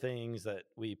one of the things that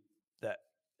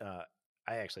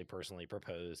I actually personally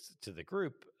proposed to the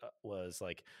group was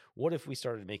like, what if we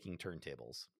started making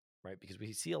turntables, right? Because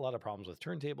we see a lot of problems with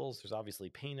turntables. There's obviously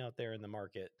pain out there in the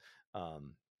market.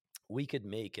 We could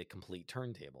make a complete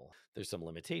turntable. There's some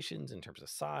limitations in terms of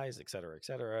size, et cetera,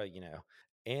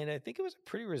 and I think it was a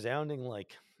pretty resounding,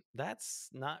 like, that's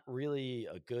not really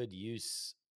a good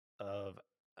use of,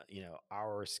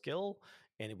 our skill.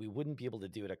 And we wouldn't be able to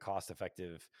do it at a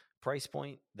cost-effective price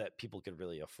point that people could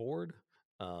really afford.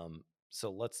 So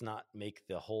let's not make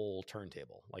the whole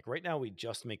turntable. Like right now, we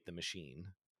just make the machine,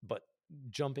 but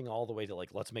jumping all the way to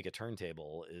like, let's make a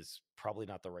turntable is probably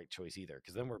not the right choice either.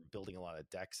 Because then we're building a lot of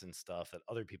decks and stuff that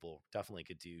other people definitely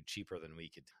could do cheaper than we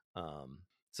could.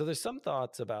 So there's some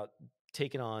thoughts about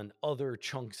taking on other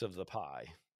chunks of the pie,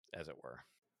 as it were.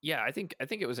 Yeah, I think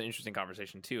it was an interesting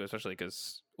conversation too, especially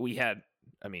because we had,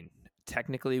 I mean,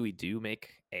 technically we do make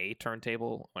a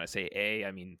turntable. When I say a,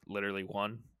 I mean literally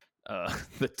one,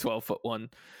 the 12-foot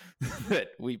one that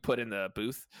we put in the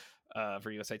booth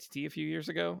for USITT a few years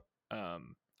ago,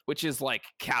 which is like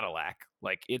Cadillac.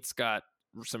 Like it's got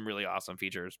some really awesome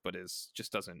features, but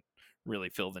just doesn't really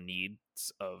fill the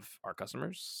needs of our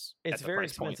customers. It's very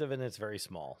expensive and it's very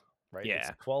small. Right. Yeah.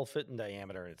 It's 12 foot in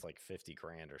diameter and it's like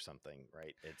 $50,000 or something.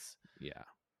 Right. It's yeah.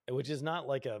 Which is not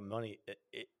like a money.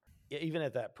 Even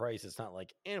at that price, it's not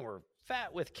like, and we're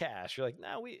fat with cash. You're like,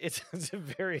 no, it's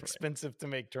very expensive to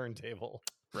make turntable.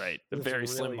 Right. The very really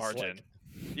slim margin.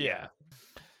 Slick. Yeah.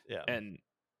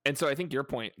 And so I think your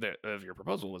point of your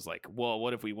proposal was like, well,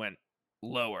 what if we went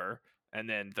lower? And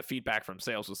then the feedback from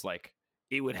sales was like,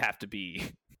 it would have to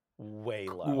be way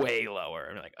lower.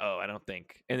 And we're like, oh, I don't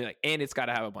think, and they're like, and it's got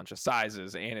to have a bunch of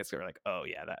sizes, and it's like, oh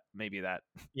yeah, that maybe that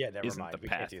never isn't mind. the We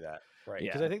path. can't do that, right?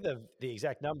 Because I think the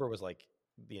exact number was like,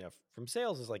 from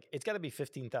sales is like it's got to be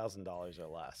 $15,000 or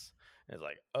less, and it's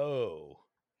like, oh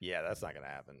yeah, that's not gonna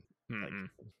happen. Like,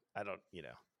 I don't,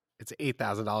 it's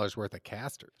 $8,000 worth of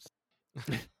casters,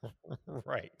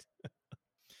 right?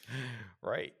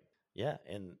 Right, yeah,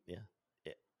 and yeah.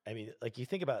 I mean, like you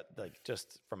think about like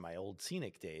just from my old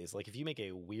Scenic days, like if you make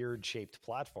a weird shaped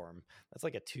platform, that's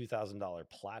like a $2,000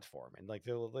 platform, and like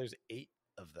there's 8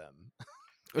 of them,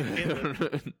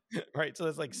 right? So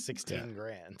that's like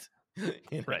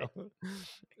 $16,000, right?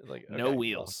 Like okay, no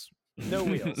wheels, no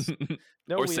wheels,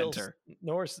 no or wheels, center,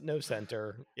 no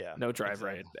center, yeah, no drive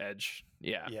right edge,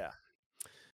 yeah.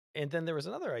 And then there was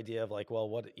another idea of like, well,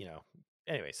 what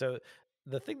anyway, so.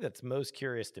 The thing that's most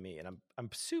curious to me, and I'm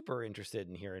super interested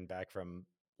in hearing back from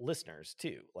listeners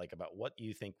too, like about what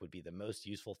you think would be the most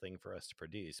useful thing for us to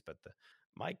produce. But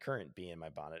my current bee in my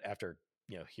bonnet after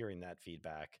hearing that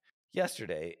feedback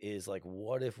yesterday is like,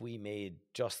 what if we made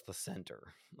just the center?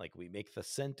 Like we make the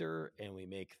center and we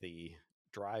make the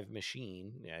drive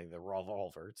machine, the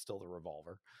Revolver. It's still the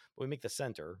Revolver, but we make the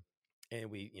center and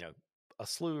we a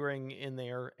slew ring in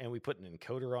there and we put an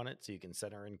encoder on it so you can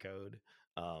center encode.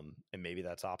 And maybe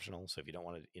that's optional. So if you don't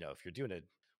want to, if you're doing it,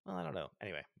 well, I don't know.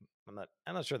 Anyway, I'm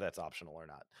not sure that's optional or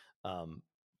not.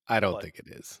 I don't think it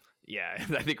is. Yeah,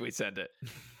 I think we said it.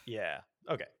 Yeah.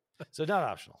 Okay. So not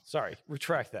optional. Sorry,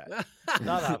 retract that.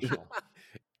 Not optional.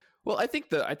 Well, I think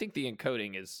the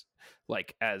encoding is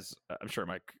like, as I'm sure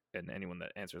Mike and anyone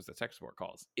that answers the tech support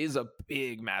calls, is a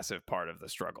big, massive part of the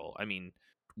struggle. I mean,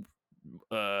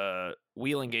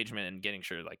 wheel engagement and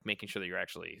making sure that you're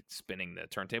actually spinning the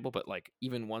turntable, but like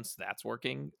even once that's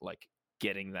working, like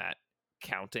getting that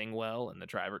counting well and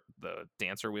the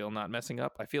dancer wheel not messing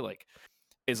up, I feel like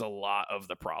is a lot of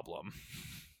the problem.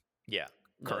 Yeah.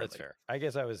 No, that's Currently. fair. I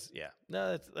guess I was, yeah.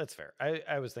 No, that's fair.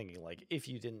 I was thinking like if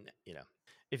you didn't,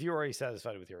 if you were already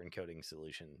satisfied with your encoding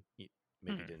solution,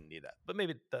 maybe you didn't need that. But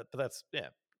maybe but that's, yeah,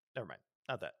 never mind.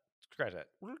 Not that. Scratch that.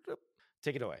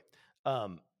 Take it away.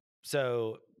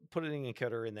 So put an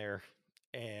encoder in there,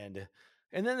 and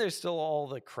then there's still all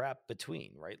the crap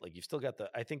between, right? Like you've still got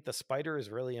I think the spider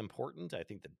is really important. I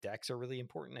think the decks are really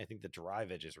important. I think the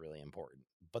drive edge is really important,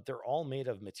 but they're all made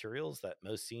of materials that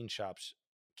most scene shops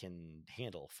can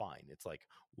handle fine. It's like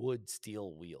wood,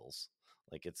 steel, wheels.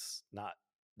 Like it's not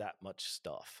that much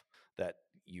stuff that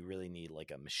you really need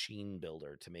like a machine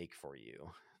builder to make for you.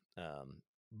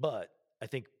 But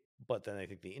then I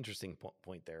think the interesting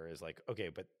point there is like, okay,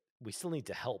 but we still need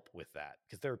to help with that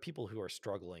because there are people who are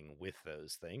struggling with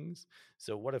those things.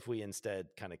 So what if we instead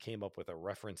kind of came up with a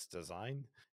reference design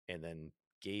and then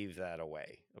gave that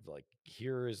away of like,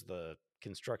 here is the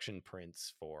construction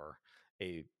prints for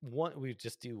we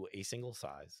just do a single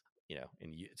size,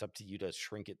 and it's up to you to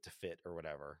shrink it to fit or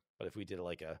whatever. But if we did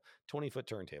like a 20-foot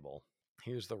turntable,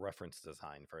 here's the reference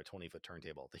design for a 20-foot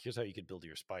turntable. Here's how you could build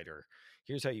your spider.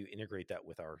 Here's how you integrate that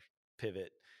with our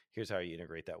pivot. Here's how you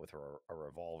integrate that with a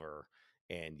revolver.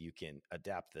 And you can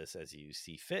adapt this as you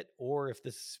see fit. Or if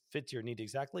this fits your need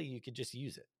exactly, you could just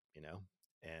use it,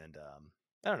 And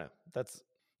I don't know.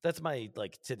 That's my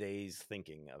like today's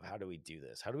thinking of how do we do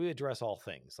this? How do we address all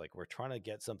things? Like we're trying to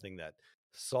get something that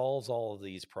solves all of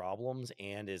these problems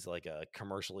and is like a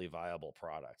commercially viable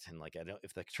product. And like, I don't,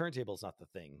 if the turntable is not the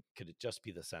thing, could it just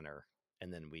be the center?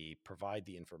 And then we provide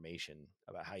the information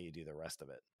about how you do the rest of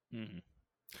it. Mm-hmm.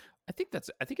 I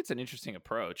think it's an interesting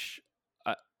approach.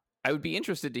 I would be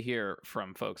interested to hear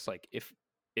from folks like if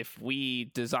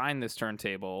we design this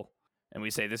turntable and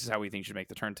we say this is how we think you should make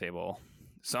the turntable,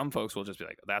 some folks will just be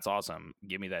like, that's awesome,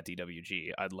 give me that DWG,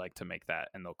 I'd like to make that,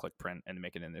 and they'll click print and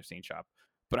make it in their scene shop.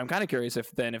 But I'm kind of curious if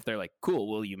they're like, cool,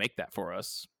 will you make that for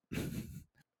us?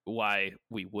 Why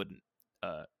we wouldn't.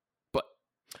 But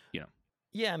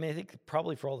yeah, I mean, I think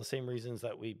probably for all the same reasons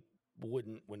that we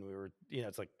wouldn't when we were,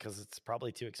 it's like because it's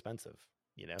probably too expensive.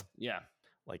 Yeah,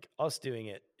 like us doing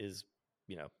it is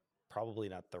probably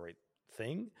not the right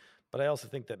thing. But I also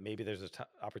think that maybe there's an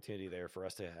opportunity there for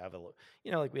us to have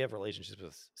like we have relationships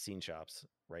with scene shops,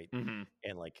 right? Mm-hmm.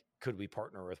 And like, could we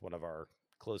partner with one of our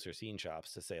closer scene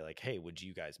shops to say like, hey, would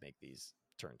you guys make these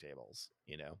turntables?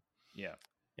 Yeah.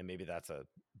 And maybe that's a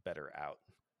better out.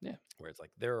 Yeah. Where it's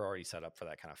like they're already set up for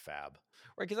that kind of fab,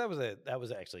 right? Because that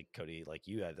was actually, Cody, like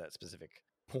you had that specific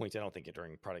point. I don't think it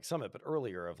during Product Summit, but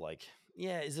earlier of like,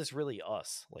 yeah, is this really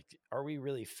us? Like, are we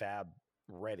really fab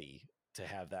ready to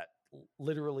have that,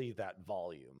 literally that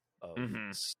volume of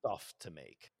stuff to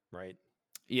make, right?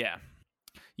 Yeah,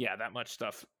 that much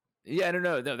stuff. Yeah, I don't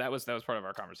know. No, that was part of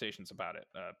our conversations about it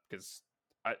because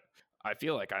I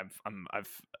feel like I've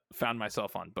found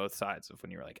myself on both sides of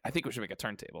when you were like, I think we should make a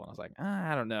turntable, and I was like,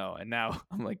 I don't know, and now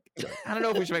I'm like, I don't know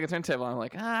if we should make a turntable, and I'm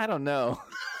like, I don't know.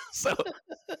 So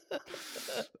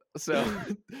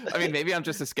I mean, maybe I'm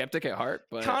just a skeptic at heart,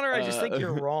 but Connor, I just think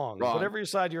you're wrong. Whatever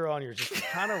side you're on, you're just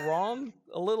kind of wrong,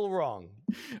 a little wrong.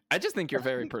 I just think you're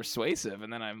very persuasive,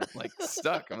 and then I'm like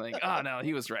stuck. I'm like, oh no,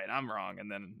 he was right, I'm wrong,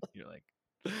 and then you're like,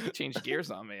 you changed gears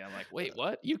on me. I'm like, wait,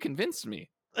 what? You convinced me.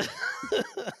 What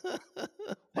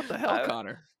the hell,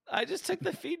 Connor? I just took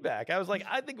the feedback. I was like,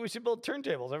 I think we should build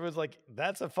turntables. Everyone's like,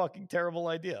 that's a fucking terrible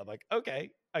idea. I'm like,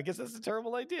 okay, I guess that's a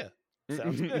terrible idea.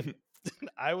 Sounds good.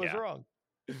 I was wrong.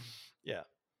 Yeah.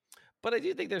 But I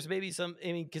do think there's maybe some,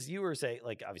 I mean, because you were saying,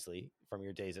 like, obviously from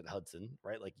your days at Hudson,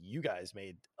 right? Like, you guys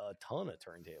made a ton of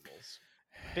turntables.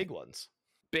 Big ones.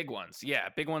 Yeah.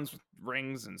 Big ones with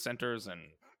rings and centers and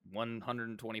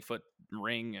 120-foot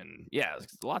ring. And yeah,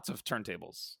 lots of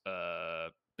turntables,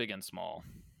 big and small.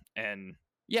 And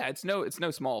yeah, it's no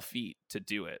small feat to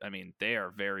do it. I mean, they are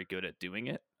very good at doing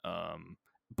it.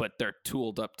 But they're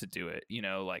tooled up to do it,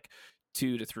 like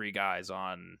 2 to 3 guys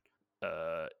on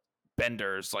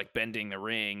benders, like bending the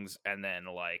rings, and then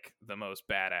like the most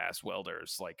badass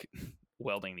welders like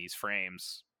welding these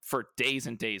frames for days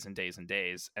and days and days and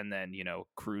days, and then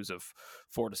crews of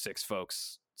 4 to 6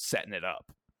 folks setting it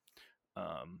up.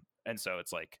 And so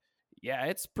it's like, yeah,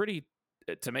 it's pretty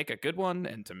to make a good one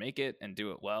and to make it and do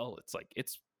it well. It's like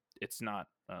it's not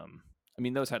I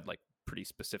mean, those had like pretty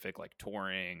specific like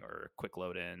touring or quick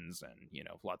load ins and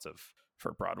lots of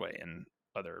for Broadway and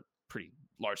other pretty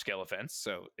large scale events.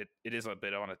 So it is a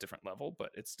bit on a different level,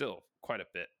 but it's still quite a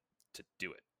bit to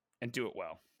do it and do it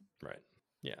well. Right.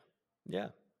 Yeah.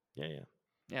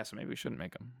 So maybe we shouldn't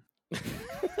make them.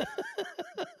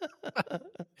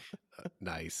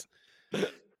 Nice.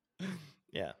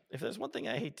 Yeah, if there's one thing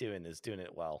I hate doing is doing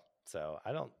it well. So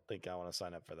I don't think I want to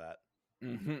sign up for that.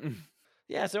 Mhm.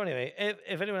 Yeah. So anyway,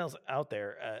 if anyone else out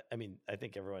there, I mean, I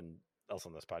think everyone else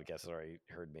on this podcast has already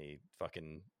heard me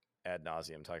fucking ad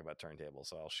nauseum talk about turntables,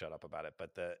 so I'll shut up about it.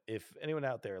 But if anyone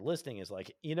out there listening is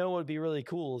like, what would be really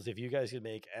cool is if you guys could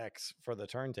make X for the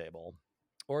turntable,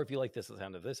 or if you like the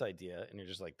sound of this idea and you're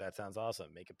just like, that sounds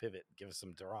awesome, make a pivot, give us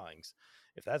some drawings.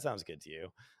 If that sounds good to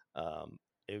you,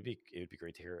 it would be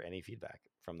great to hear any feedback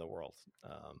from the world,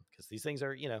 because these things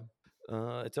are,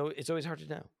 it's always hard to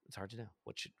know. It's hard to know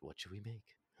what should we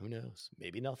make. Who knows?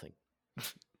 Maybe nothing.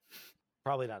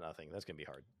 Probably not nothing. That's gonna be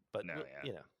hard. But No,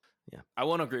 yeah. Yeah. I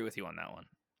won't agree with you on that one.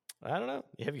 I don't know.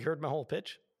 Have you heard my whole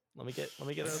pitch? Let me get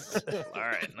a. All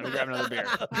right, let me grab another beer.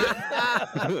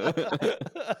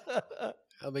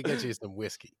 Let me get you some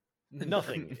whiskey.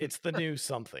 Nothing. It's the new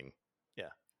something.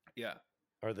 Yeah.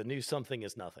 Or the new something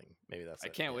is nothing. Maybe that's I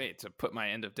it. can't Yeah. wait to put my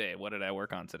end of day. What did I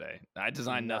work on today? I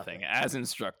designed nothing, Nothing. as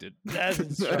instructed. As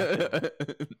instructed.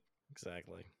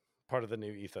 Exactly. Part of the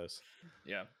new ethos.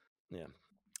 Yeah.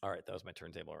 All right, that was my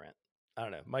turntable rant. I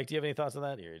don't know, Mike. Do you have any thoughts on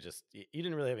that? You're just you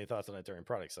didn't really have any thoughts on it during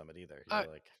Product Summit either. You're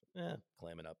like,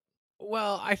 clamming up.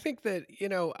 Well, I think that,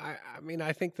 I mean,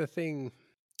 I think to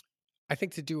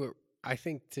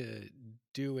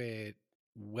do it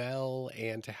well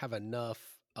and to have enough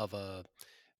of a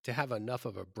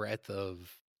breadth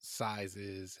of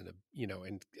sizes and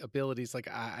and abilities, like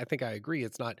I think I agree,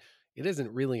 it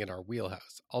isn't really in our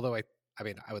wheelhouse. Although I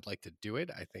mean, I would like to do it.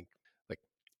 I think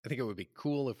it would be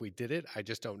cool if we did it. I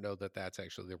just don't know that that's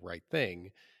actually the right thing.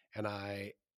 And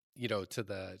to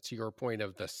your point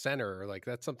of the center, like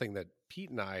that's something that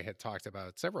Pete and I had talked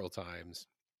about several times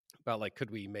about, like, could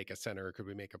we make a center? Could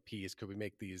we make a piece? Could we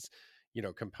make these,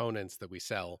 components that we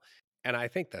sell? And I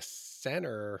think the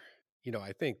center,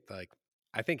 I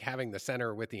think having the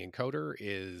center with the encoder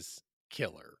is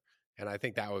killer. And I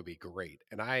think that would be great.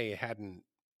 And I hadn't,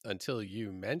 until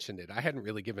you mentioned it, I hadn't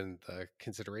really given the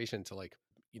consideration to, like,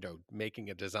 making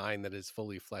a design that is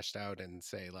fully fleshed out and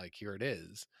say, like, here it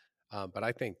is. But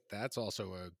I think that's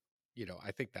also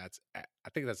I think that's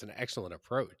an excellent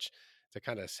approach to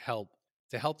kind of help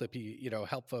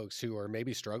help folks who are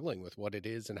maybe struggling with what it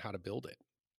is and how to build it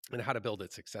and how to build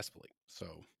it successfully.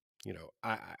 So,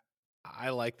 I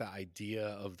like the idea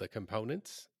of the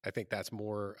components. I think that's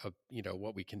more of,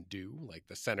 what we can do, like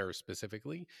the center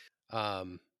specifically.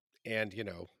 And,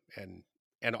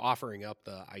 and offering up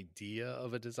the idea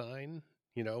of a design,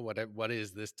 what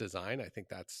is this design? I think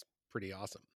that's pretty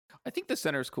awesome. I think the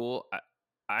center's cool.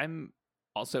 I'm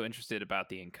also interested about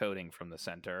the encoding from the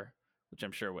center, which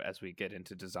I'm sure as we get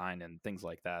into design and things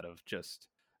like that, of just,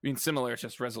 I mean, similar, it's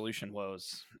just resolution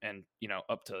woes and,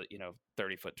 up to,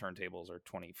 30-foot turntables or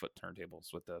 20-foot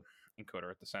turntables with the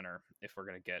encoder at the center. If we're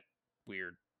going to get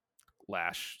weird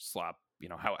lash slop,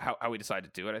 how we decide to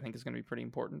do it, I think is going to be pretty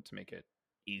important to make it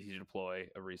easy to deploy,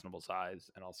 a reasonable size,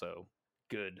 and also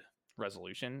good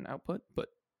resolution output. But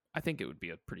I think it would be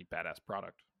a pretty badass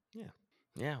product.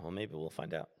 Yeah. Well, maybe we'll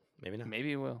find out. Maybe not.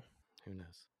 Maybe it will. Who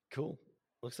knows? Cool.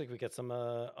 Looks like we got some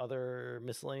other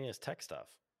miscellaneous tech stuff.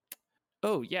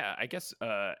 Oh yeah, I guess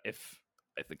I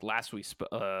think last we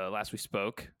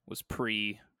spoke was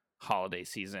pre-holiday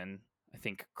season. I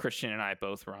think Christian and I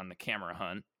both were on the camera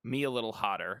hunt. Me a little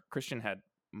hotter. Christian had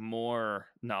more.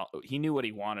 No, he knew what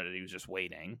he wanted. He was just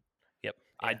waiting. Yep.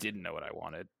 I didn't know what I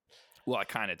wanted. Well, I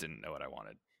kind of didn't know what I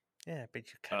wanted. Yeah, but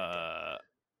you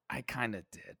kind of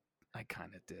did. I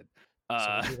kind of did. So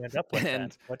what did you end up with?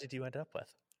 and- Then? What did you end up with?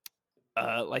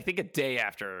 I think a day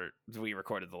after we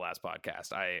recorded the last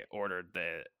podcast, I ordered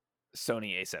the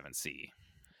Sony A7C.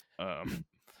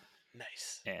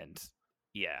 Nice. And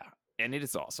yeah, and it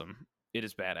is awesome. It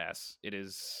is badass. It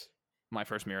is my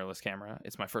first mirrorless camera.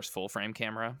 It's my first full frame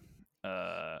camera.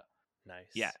 Nice.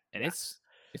 Yeah, and it's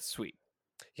sweet.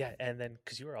 Yeah, and then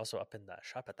because you were also up in the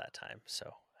shop at that time,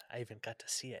 so I even got to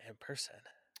see it in person.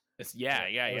 It's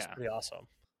It was pretty awesome.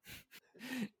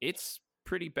 It's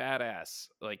pretty badass.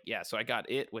 Like, yeah, so I got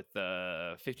it with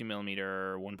the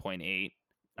 50mm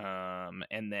 1.8,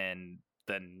 and then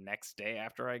the next day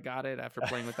after I got it, after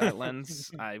playing with that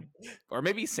lens, or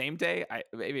maybe same day.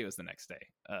 Maybe it was the next day.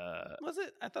 Was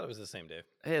it? I thought it was the same day.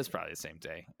 It was probably the same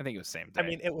day. I think it was the same day. I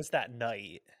mean, it was that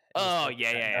night. Oh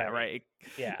yeah, right.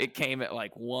 Yeah. It came at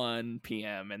like 1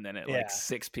 p.m. and then at like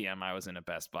 6 p.m. I was in a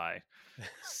Best Buy.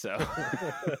 So,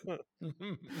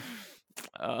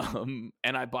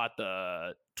 and I bought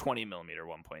the 20mm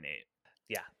 1.8.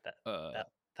 Yeah,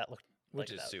 that looked Which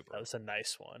like is that, super. That was a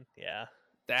nice one. Yeah.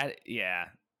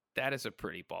 That is a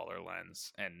pretty baller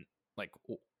lens, and like,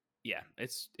 yeah,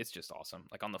 it's just awesome.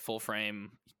 Like on the full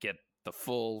frame, you get the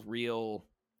full real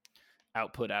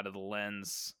output out of the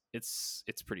lens. It's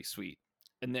pretty sweet.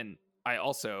 And then I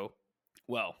also,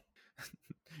 well,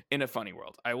 in a funny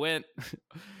world, I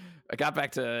got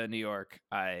back to New York.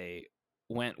 I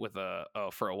went with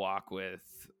for a walk with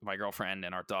my girlfriend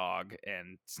and our dog,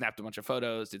 and snapped a bunch of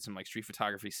photos, did some like street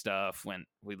photography stuff.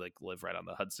 We like live right on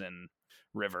the Hudson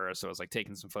River, so I was like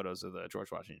taking some photos of the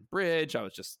George Washington Bridge. I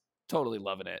was just totally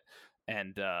loving it,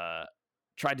 and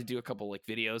tried to do a couple like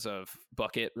videos of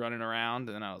Bucket running around,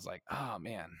 and then I was like, oh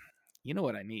man, you know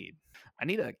what I need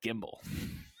a gimbal.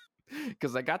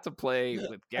 Because I got to play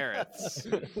with Garrett's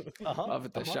up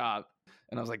at the shop,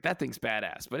 and I was like, that thing's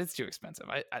badass, but it's too expensive.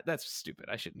 I that's stupid.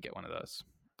 I shouldn't get one of those.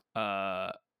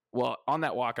 Well, on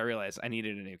that walk, I realized I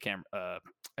needed a new camera,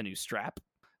 a new strap,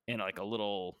 and like a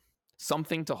little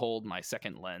something to hold my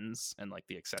second lens and like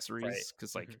the accessories.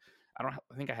 Because like I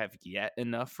think I have yet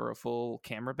enough for a full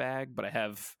camera bag, but I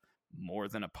have more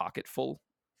than a pocket full.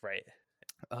 Right.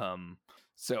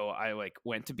 So I like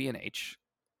went to B&H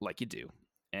like you do.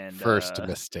 And first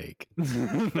mistake.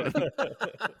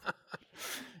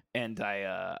 And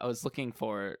I was looking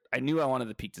for, I knew I wanted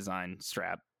the Peak Design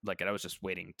strap. Like, I was just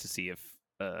waiting to see if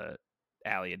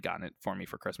Allie had gotten it for me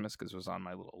for Christmas, because it was on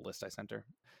my little list I sent her.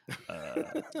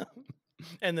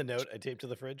 And the note I taped to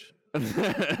the fridge.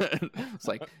 It's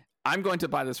like, I'm going to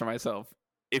buy this for myself.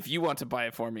 If you want to buy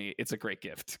it for me, it's a great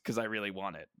gift, because I really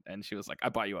want it. And she was like, I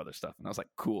buy you other stuff. And I was like,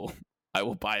 cool. I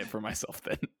will buy it for myself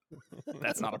then.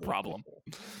 That's not a problem.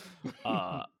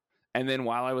 And then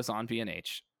while I was on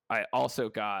B&H, I also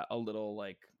got a little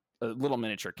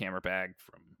miniature camera bag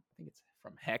from, I think it's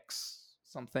from Hex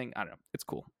something. I don't know. It's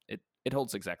cool. It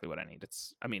holds exactly what I need.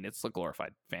 It's a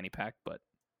glorified fanny pack, but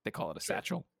they call it a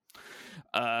satchel.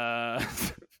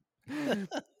 Nice.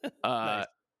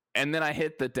 And then I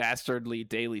hit the dastardly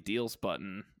daily deals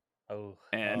button. Oh,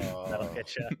 and that'll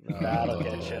get you. That'll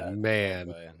get you,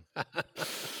 man.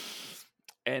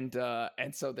 And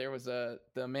so there was the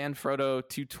Manfrotto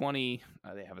 220.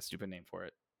 They have a stupid name for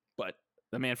it, but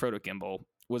the Manfrotto gimbal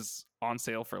was on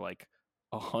sale for like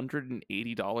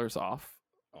 $180 off.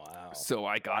 Wow! So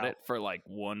I got it for like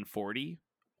 $140.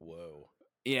 Whoa!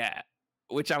 Yeah,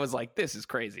 which I was like, this is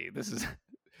crazy. I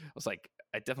was like,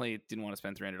 I definitely didn't want to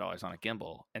spend $300 on a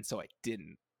gimbal, and so I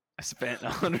didn't. I spent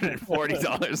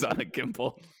 $140 on a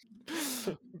gimbal.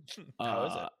 How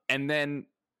is it? And then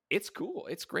it's cool.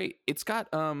 It's great. It's got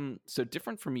so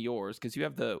different from yours, because you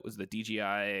have the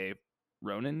DJI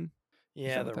Ronin.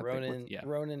 Yeah, the Ronin yeah.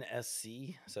 Ronin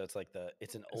SC. So it's like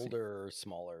it's an older,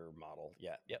 smaller model.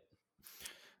 Yeah. Yep.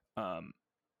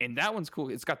 And that one's cool.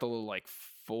 It's got the little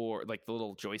the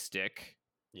little joystick.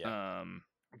 Yeah.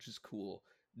 Which is cool.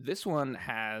 This one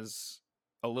has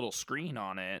a little screen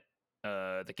on it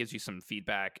that gives you some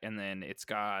feedback, and then it's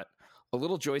got a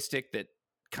little joystick that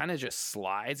kind of just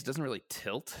slides, doesn't really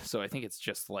tilt. So I think it's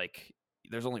just like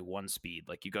there's only one speed.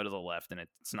 Like, you go to the left and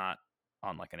it's not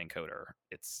on like an encoder.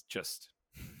 It's just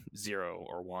 0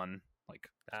 or 1, like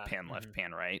pan left,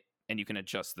 pan right, and you can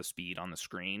adjust the speed on the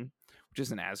screen, which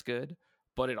isn't as good.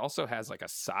 But it also has like a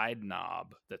side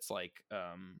knob that's like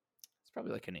it's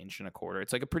probably like 1.25 inches.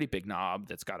 It's like a pretty big knob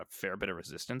that's got a fair bit of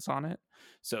resistance on it.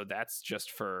 So that's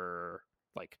just for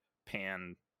like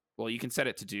pan. Well, you can set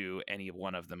it to do any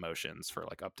one of the motions for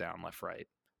like up, down, left, right.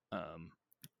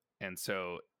 And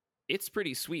so it's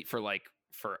pretty sweet for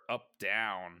up,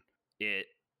 down.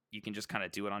 You can just kind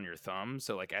of do it on your thumb.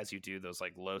 So like as you do those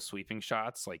like low sweeping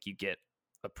shots, like you get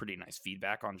a pretty nice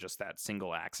feedback on just that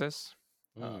single axis.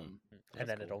 And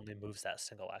then cool. It only moves that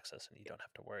single axis, and you don't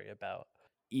have to worry about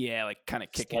like kind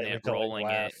of kicking it, rolling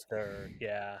it.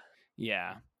 Yeah.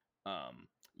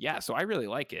 Yeah. So I really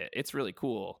like it. It's really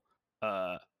cool.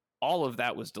 All of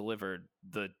that was delivered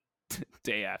the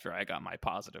day after I got my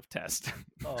positive test.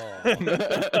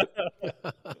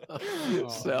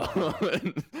 So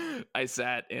I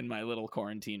sat in my little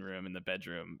quarantine room in the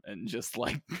bedroom and just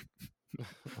like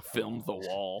filmed the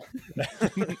wall.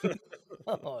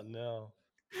 Oh no.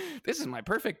 This is my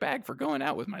perfect bag for going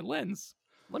out with my lens.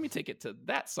 Let me take it to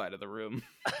that side of the room.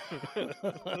 That's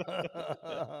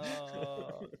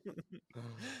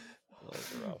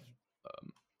rough.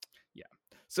 Yeah.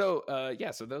 So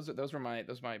so those were my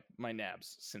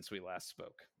nabs since we last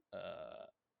spoke.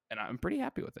 And I'm pretty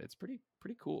happy with it. It's pretty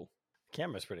cool.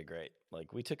 Camera's pretty great.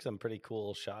 Like, we took some pretty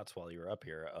cool shots while you were up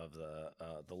here of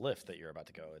the lift that you're about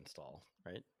to go install,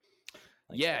 right?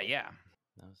 Like, yeah.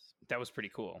 That was pretty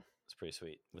cool. It's pretty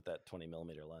sweet with that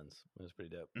 20mm lens. It was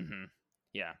pretty dope. Mm-hmm.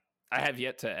 Yeah, I have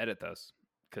yet to edit those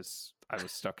because I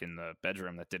was stuck in the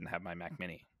bedroom that didn't have my Mac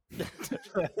Mini.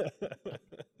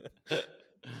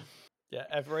 Yeah,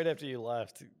 right after you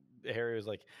left, Harry was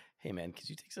like, hey man, could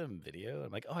you take some video?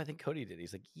 I'm like, oh, I think Cody did.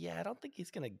 He's like, yeah, I don't think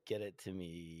he's gonna get it to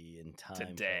me in time for,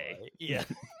 Today. like-" Yeah.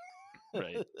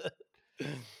 Right.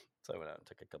 So I went out and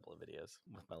took a couple of videos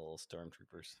with my little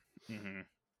stormtroopers. Mm-hmm.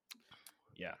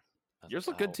 Yeah. I was Yours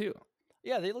like, look "Oh." good too.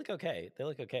 Yeah, they look okay. They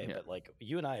look okay. Yeah. But like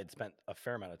you and I had spent a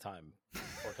fair amount of time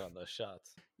working on those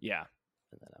shots. Yeah.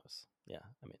 And then I was,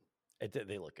 I mean,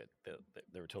 they look good.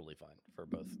 They were totally fine for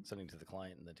both sending to the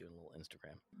client and then doing a little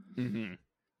Instagram. Mm-hmm.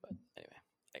 But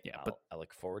anyway, Yeah, but I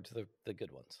look forward to the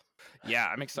good ones. yeah,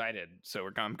 I'm excited. So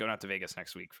I'm going out to Vegas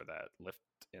next week for that lift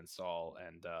install,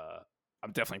 and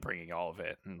I'm definitely bringing all of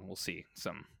it, and we'll see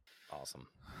some Awesome.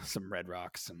 Red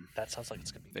Rocks, some That sounds like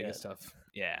it's gonna be Vegas good. stuff.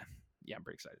 Yeah, I'm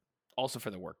pretty excited. Also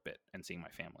for the work bit and seeing my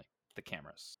family, the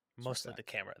cameras, Mostly the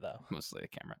camera, though. mostly the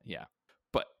camera. Yeah,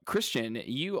 but Christian,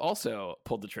 you also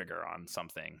pulled the trigger on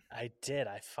something. I did.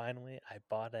 I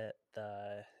bought it,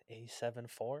 the A7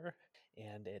 IV,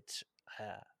 and it's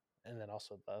and then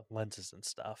also the lenses and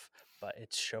stuff. But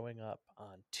it's showing up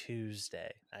on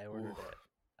Tuesday. I ordered it.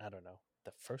 I don't know,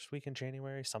 the first week in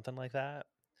January, something like that.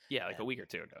 Yeah, like a week or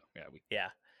two ago. Yeah, Yeah,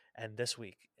 and this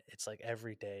week it's like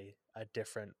every day a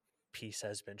different piece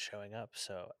has been showing up.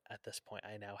 So at this point,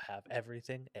 I now have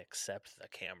everything except the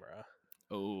camera,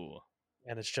 Oh.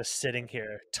 and it's just sitting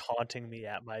here taunting me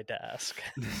at my desk.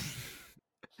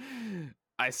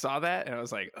 I saw that and I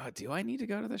was like, do I need to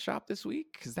go to the shop this week?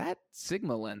 Because that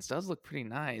Sigma lens does look pretty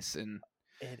nice. And,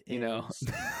 It you know, is.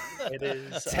 It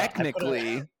is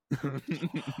technically.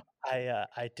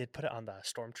 I did put it on the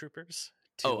Stormtroopers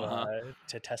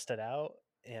to test it out,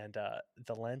 and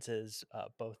the lens is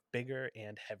both bigger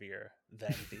and heavier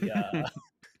than the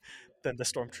than the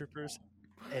Stormtroopers.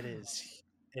 It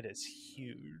is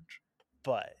huge,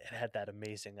 but it had that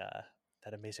amazing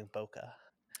bokeh.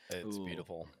 It's Ooh.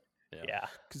 beautiful. Yeah.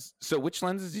 So which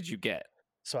lenses did you get?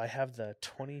 So I have the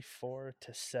 24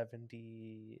 to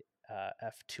 70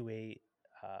 f2.8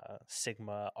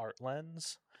 Sigma art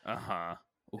lens, Uh-huh.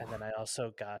 and then I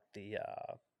also got the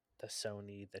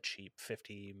Sony, the cheap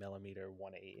 50 millimeter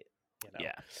 1.8,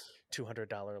 Yeah.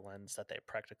 $200 lens that they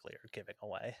practically are giving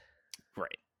away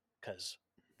Right. because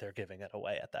they're giving it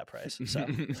away at that price. So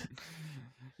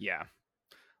Yeah.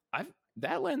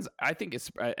 That lens, I think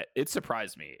it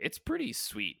surprised me. It's pretty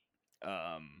sweet.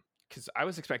 Because I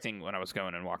was expecting when I was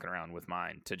going and walking around with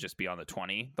mine to just be on the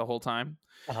 20 the whole time.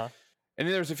 Uh-huh. And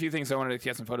then there's a few things I wanted to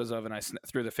get some photos of, and I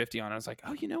threw the 50 on. I was like,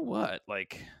 oh, you know what?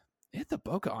 Like, the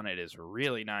bokeh on it is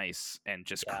really nice and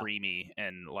just creamy,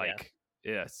 and like,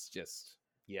 it's just,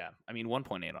 I mean,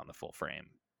 1.8 on the full frame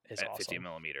is at awesome. 50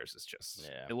 millimeters is just,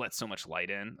 it lets so much light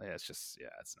in. It's just,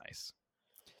 it's nice.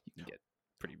 You can get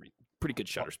pretty good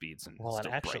shutter speeds and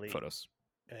still bright photos.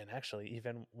 And actually,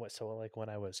 even when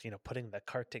I was, putting the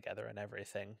cart together and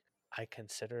everything, I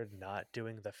considered not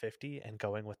doing the 50 and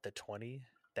going with the 20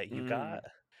 that you got,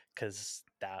 because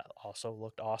that also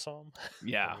looked awesome.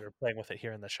 Yeah. We were playing with it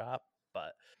here in the shop,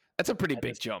 but that's a pretty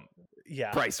big jump.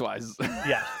 Yeah. Price wise.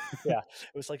 Yeah. It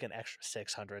was like an extra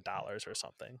 $600 or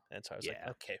something. And so I was like,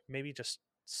 okay, maybe just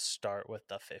start with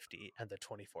the 50 and the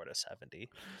 24 to 70,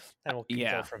 and we'll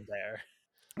go from there.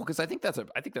 Well, because I think that's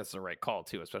the right call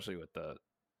too, especially with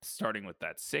starting with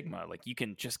that Sigma. Like, you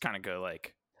can just kind of go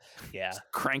like,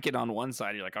 crank it on one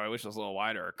side. You're like, oh, I wish it was a little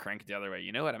wider, or crank it the other way.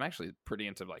 You know what? I'm actually pretty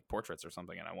into like portraits or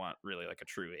something, and I want really like a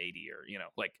true 80, or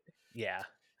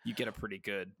you get a pretty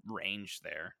good range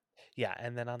there. Yeah,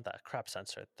 and then on the crop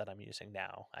sensor that I'm using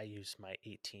now, I use my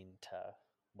 18 to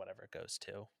whatever it goes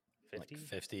to 50, like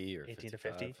 50 or 18 55. to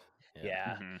 50.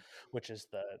 Yeah. Which is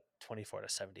the 24 to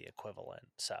 70 equivalent.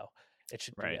 So it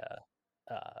should be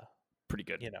pretty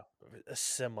good.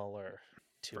 Similar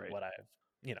to what I've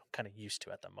kind of used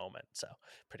to at the moment. So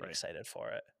pretty excited for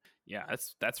it. Yeah,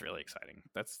 that's really exciting.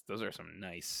 Those are some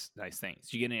nice things.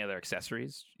 Do you get any other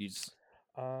accessories? You just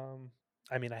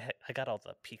I mean, I got all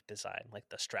the Peak design, like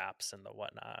the straps and the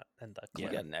whatnot, and the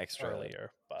clip. You got an extra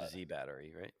earlier, but Z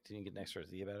battery, right? Didn't you get an extra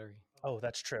Z battery? Oh,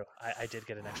 that's true. I did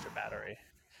get an extra battery.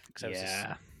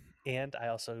 And I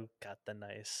also got the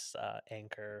nice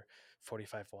Anker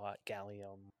 45-watt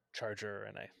gallium charger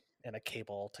and a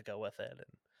cable to go with it.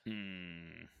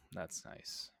 And that's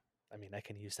nice. I mean, I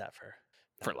can use that for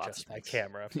lots of my things.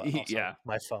 Camera, but also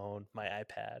my phone, my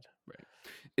iPad. Right.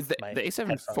 Is the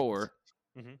A7 IV?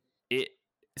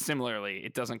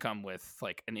 It doesn't come with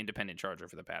like an independent charger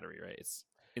for the battery, right? It's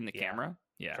in the camera.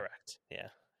 Yeah, correct. Yeah,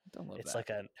 don't love it's that. like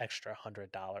an extra $100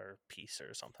 piece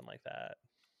or something like that.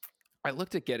 I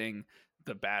looked at getting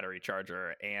the battery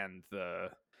charger and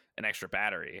an extra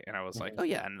battery, and I was like, oh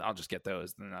yeah, and I'll just get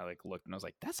those. And then I like looked and I was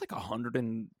like, that's like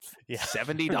 $170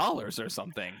 or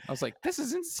something. I was like, this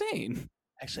is insane.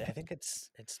 Actually, I think it's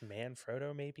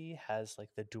Manfrotto maybe has like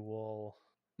the dual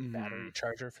battery Mhm.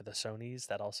 charger for the Sonys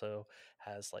that also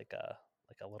has like a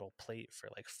little plate for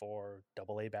like 4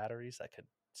 AA batteries that could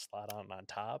slot on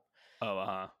top.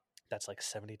 Oh, That's like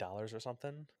 $70 or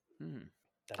something.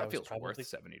 That I that was feels worth probably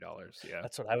 $70. Yeah.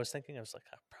 That's what I was thinking. I was like,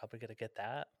 I'm probably gonna get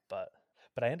that, but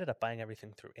I ended up buying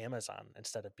everything through Amazon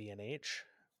instead of B&H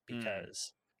Mm.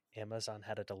 because Amazon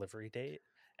had a delivery date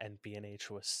and B&H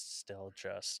was still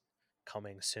just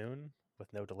coming soon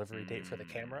with no delivery date for the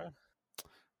camera,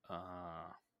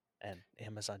 Uh, and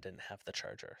Amazon didn't have the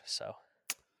charger. So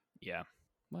yeah.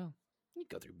 Well, you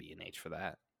go through B&H for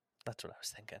that. that's what I was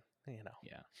thinking.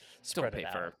 Yeah. Spread it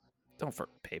out. Don't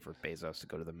pay for Bezos to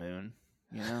go to the moon.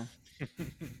 You know.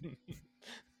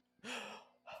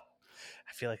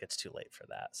 I feel like it's too late for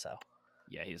that. So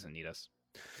Yeah, he doesn't need us.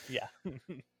 yeah.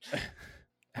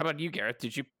 How about you, Gareth?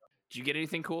 Did you get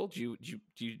anything cool? Did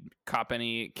you cop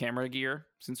any camera gear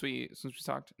since we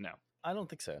talked? No. I don't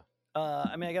think so.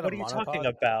 I mean, I got What a are you monopod. talking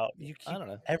about? I don't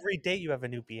know. Every day you have a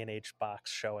new B&H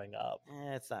box showing up.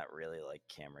 It's not really like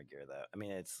camera gear though. I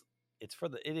mean, it's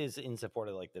it is in support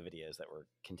of like the videos that we're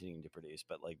continuing to produce,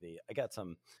 but like I got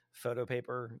some photo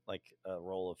paper, like a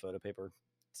roll of photo paper,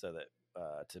 so that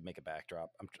to make a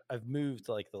backdrop. I've moved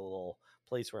like the little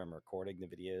place where I'm recording the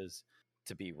videos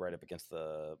to be right up against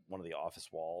one of the office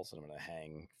walls, and I'm going to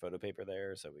hang photo paper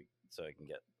there so I can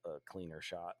get a cleaner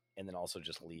shot, and then also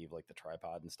just leave like the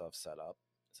tripod and stuff set up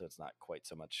so it's not quite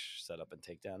so much set up and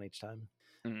takedown each time.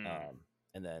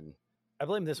 And then I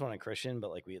blame this one on Christian,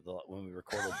 but like when we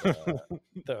recorded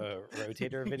the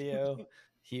rotator video,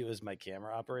 he was my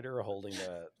camera operator holding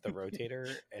the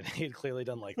rotator, and he had clearly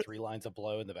done like 3 lines of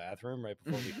blow in the bathroom right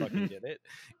before we fucking did it.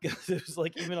 Because it was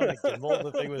like even on a gimbal,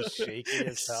 the thing was shaky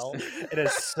as hell. It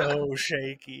is so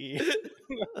shaky.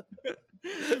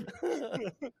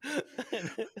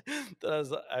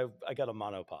 I got a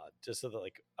monopod just so that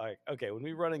like okay, when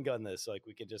we run and gun this, like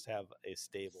we could just have a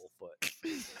stable foot.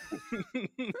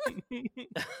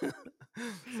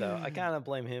 So I kind of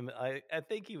blame him. I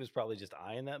think he was probably just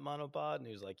eyeing that monopod, and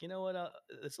he was like, you know what,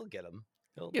 this will get him.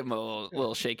 Give him a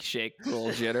little shaky shake, little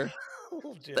jitter.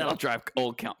 That'll drive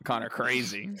old Connor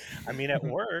crazy. I mean, it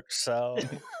works. So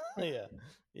yeah.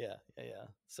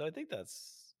 So I think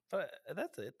that's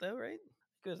it though, right?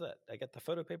 Because that I got the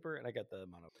photo paper and I got the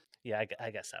mono. Yeah, I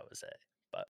guess that was it.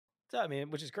 But so, I mean,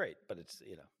 which is great, but it's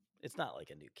it's not like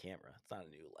a new camera. It's not a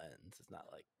new lens. It's not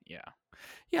like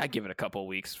I give it a couple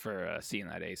weeks for seeing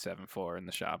that A7 IV in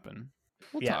the shop, and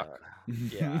we'll Yeah. talk.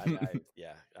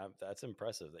 That's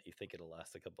impressive that you think it'll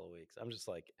last a couple of weeks. I'm just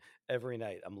like every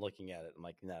night I'm looking at it. I'm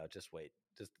like, no, just wait.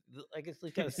 Just I guess we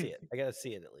gotta see it. I gotta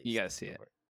see it at least. You gotta see it.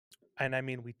 And I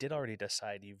mean, we did already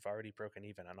decide you've already broken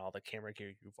even on all the camera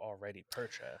gear you've already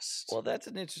purchased. Well, that's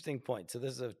an interesting point. So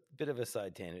this is a bit of a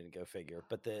side tangent, go figure.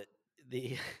 But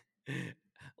the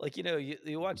like,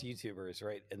 you watch YouTubers,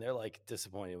 right? And they're like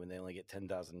disappointed when they only get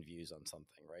 10,000 views on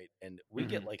something, right? And we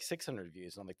get like 600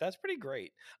 views. And I'm like, that's pretty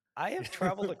great. I have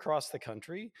traveled across the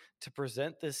country to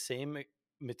present this same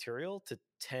material to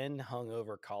 10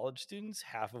 hungover college students,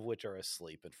 half of which are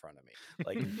asleep in front of me.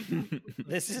 Like,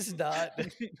 this is not.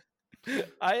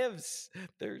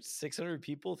 There's 600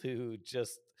 people who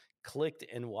just clicked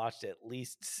and watched at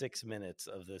least 6 minutes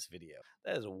of this video.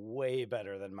 That is way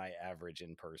better than my average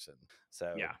in person.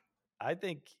 So Yeah. I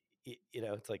think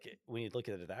it's like when you look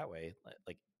at it that way,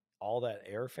 like all that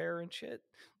airfare and shit,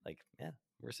 like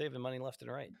we're saving money left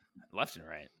and right. Left and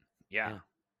right. Yeah.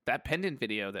 That pendant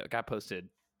video that got posted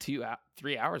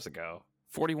 3 hours ago,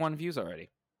 41 views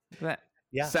already. Look at that.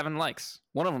 Yeah. 7 likes.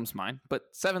 One of them's mine, but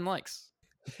 7 likes.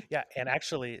 Yeah, and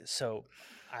actually, so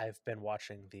I've been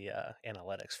watching the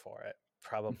analytics for it,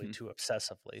 probably too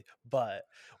obsessively, but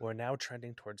we're now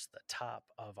trending towards the top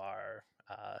of our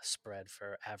spread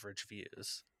for average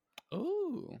views.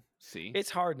 Ooh, see,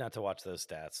 it's hard not to watch those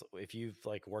stats if you've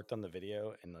like worked on the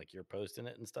video and like you're posting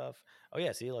it and stuff. Oh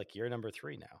yeah, see, like you're number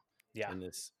 3 now. Yeah,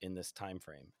 in this time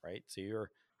frame, right? So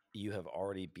you have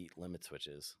already beat limit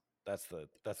switches. That's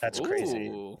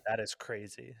crazy. That is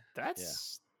crazy.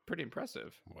 That's pretty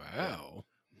impressive. Wow.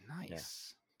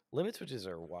 Nice. Limit switches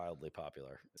are wildly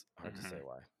popular. It's hard to say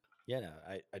why. Yeah, no,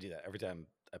 I do that every time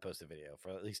I post a video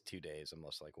for at least 2 days. I'm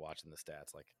just like watching the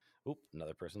stats, like, oop,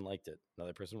 another person liked it,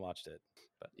 another person watched it.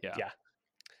 But yeah,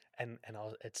 and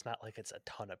it's not like it's a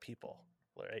ton of people,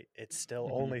 right? It's still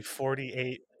only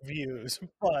 48 views,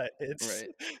 but it's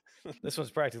right. This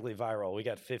one's practically viral. We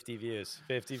got 50 views,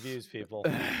 people.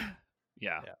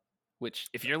 Yeah. Which,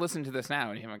 if you're listening to this now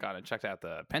and you haven't gone and checked out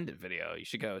the pendant video, you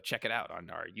should go check it out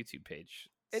on our YouTube page.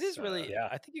 It is really,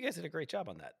 I think you guys did a great job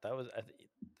on that. That was,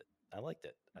 I liked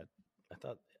it.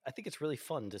 I I think it's really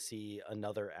fun to see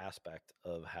another aspect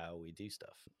of how we do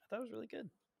stuff. I thought it was really good.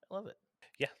 I love it.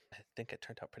 Yeah, I think it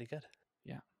turned out pretty good.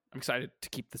 I'm excited to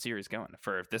keep the series going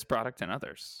for this product and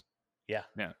others. Yeah.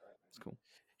 Yeah, it's cool.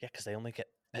 Yeah, because they only get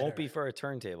Won't be better. for a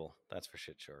turntable. That's for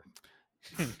shit sure.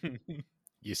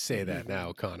 You say that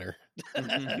now, Connor.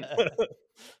 Yeah.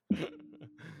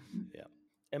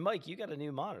 And Mike, you got a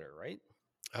new monitor, right?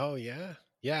 Oh yeah,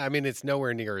 yeah. I mean, it's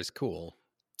nowhere near as cool,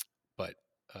 but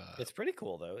It's pretty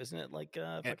cool though, isn't it? Like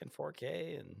fucking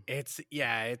 4K and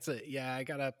I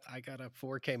got a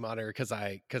 4K monitor because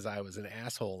I was an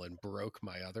asshole and broke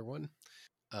my other one.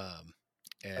 And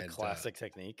a classic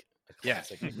technique. A yeah.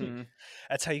 classic technique.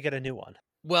 That's how you get a new one.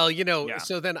 well, Yeah.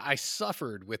 so then I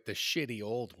suffered with the shitty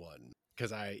old one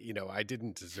because I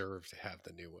didn't deserve to have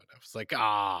the new one. I was like,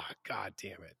 god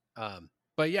damn it.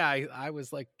 But yeah, I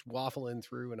was like waffling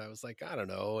through, and I was like, I don't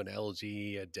know, an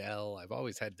LG, a Dell. I've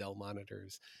always had Dell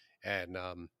monitors, and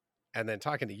then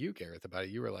talking to you, Gareth, about it,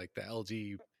 you were like the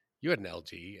LG. You had an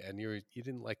LG, and you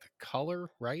didn't like the color,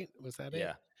 right? Was that it?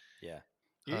 Yeah. Yeah.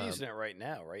 You're using it right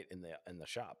now, right? In the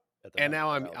shop. At the And now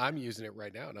moment, I'm using it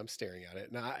right now, and I'm staring at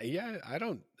it. And I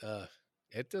don't.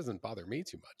 It doesn't bother me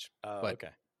too much. Oh, but okay.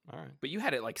 All right. But you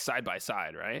had it like side by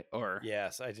side, right? Or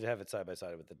Yes, I did have it side by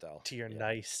side with the Dell. To your Yeah.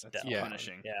 nice That's Dell. Yeah.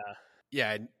 punishing. Yeah.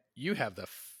 yeah, and you have the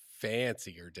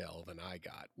fancier Dell than I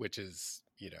got, which is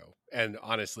and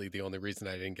honestly, the only reason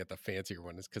I didn't get the fancier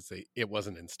one is because it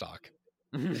wasn't in stock.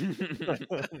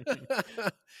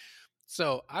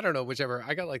 So I don't know, whichever.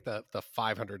 I got like the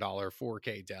 $500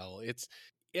 4K Dell.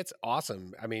 It's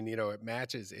awesome. I mean, it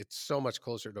matches. It's so much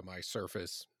closer to my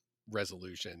Surface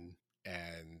resolution,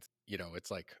 and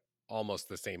it's like almost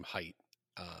the same height.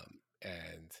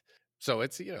 And so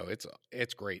it's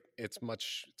it's great. It's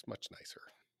much nicer.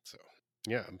 So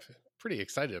yeah, I'm pretty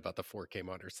excited about the 4K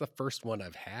monitor. It's the first one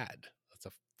I've had. That's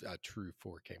a true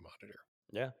 4K monitor.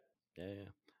 Yeah.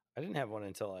 I didn't have one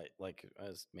until I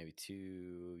was maybe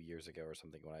 2 years ago or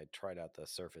something when I tried out the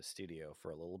Surface Studio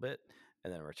for a little bit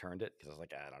and then returned it because I was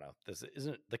like, I don't know,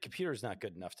 the computer's not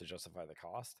good enough to justify the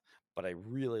cost, but I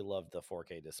really loved the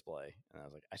 4K display, and I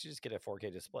was like, I should just get a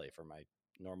 4K display for my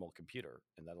normal computer,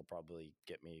 and that'll probably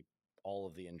get me all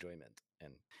of the enjoyment.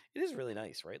 And it is really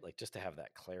nice, right? Like just to have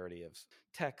that clarity of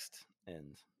text,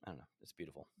 and I don't know, it's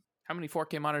beautiful. How many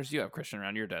 4K monitors do you have, Christian,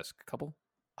 around your desk? A couple?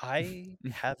 I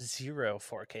have 0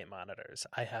 4K monitors.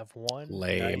 I have one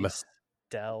Lame. nice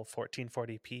Dell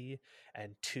 1440p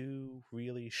and 2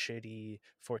 really shitty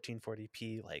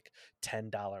 1440p, like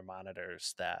 $10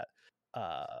 monitors that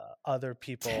other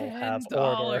people have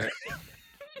ordered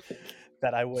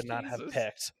that I would not have Jesus.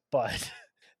 picked, but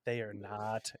they are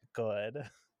not good.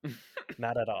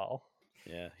 Not at all.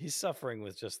 Yeah, he's suffering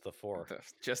with just the 4.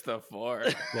 Just the 4.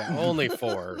 Yeah, only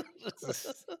 4.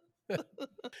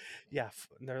 Yeah,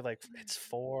 they're like, it's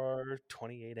 4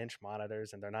 28-inch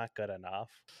monitors and they're not good enough.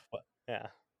 But yeah.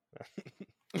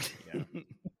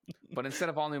 But instead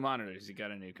of all new monitors, you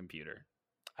got a new computer.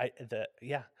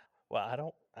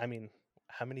 Well, I mean,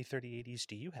 how many 3080s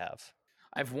do you have?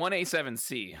 I have one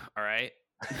A7C, all right?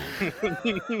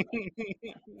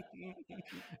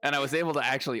 And I was able to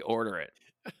actually order it.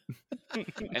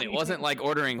 And it wasn't like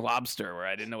ordering lobster where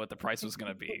I didn't know what the price was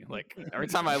going to be. Like every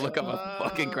time I look up a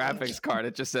fucking graphics card,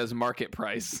 it just says market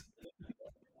price.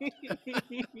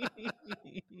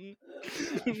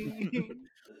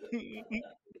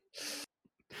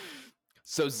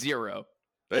 So 0.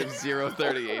 I have 0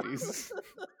 3080s.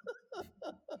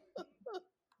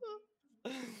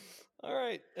 All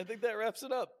right, I think that wraps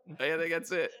it up. I think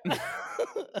that's it.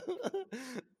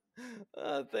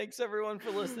 Thanks everyone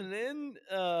for listening in.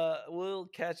 We'll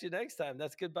catch you next time.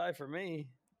 That's goodbye for me.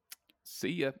 See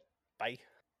ya. Bye.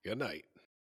 Good night.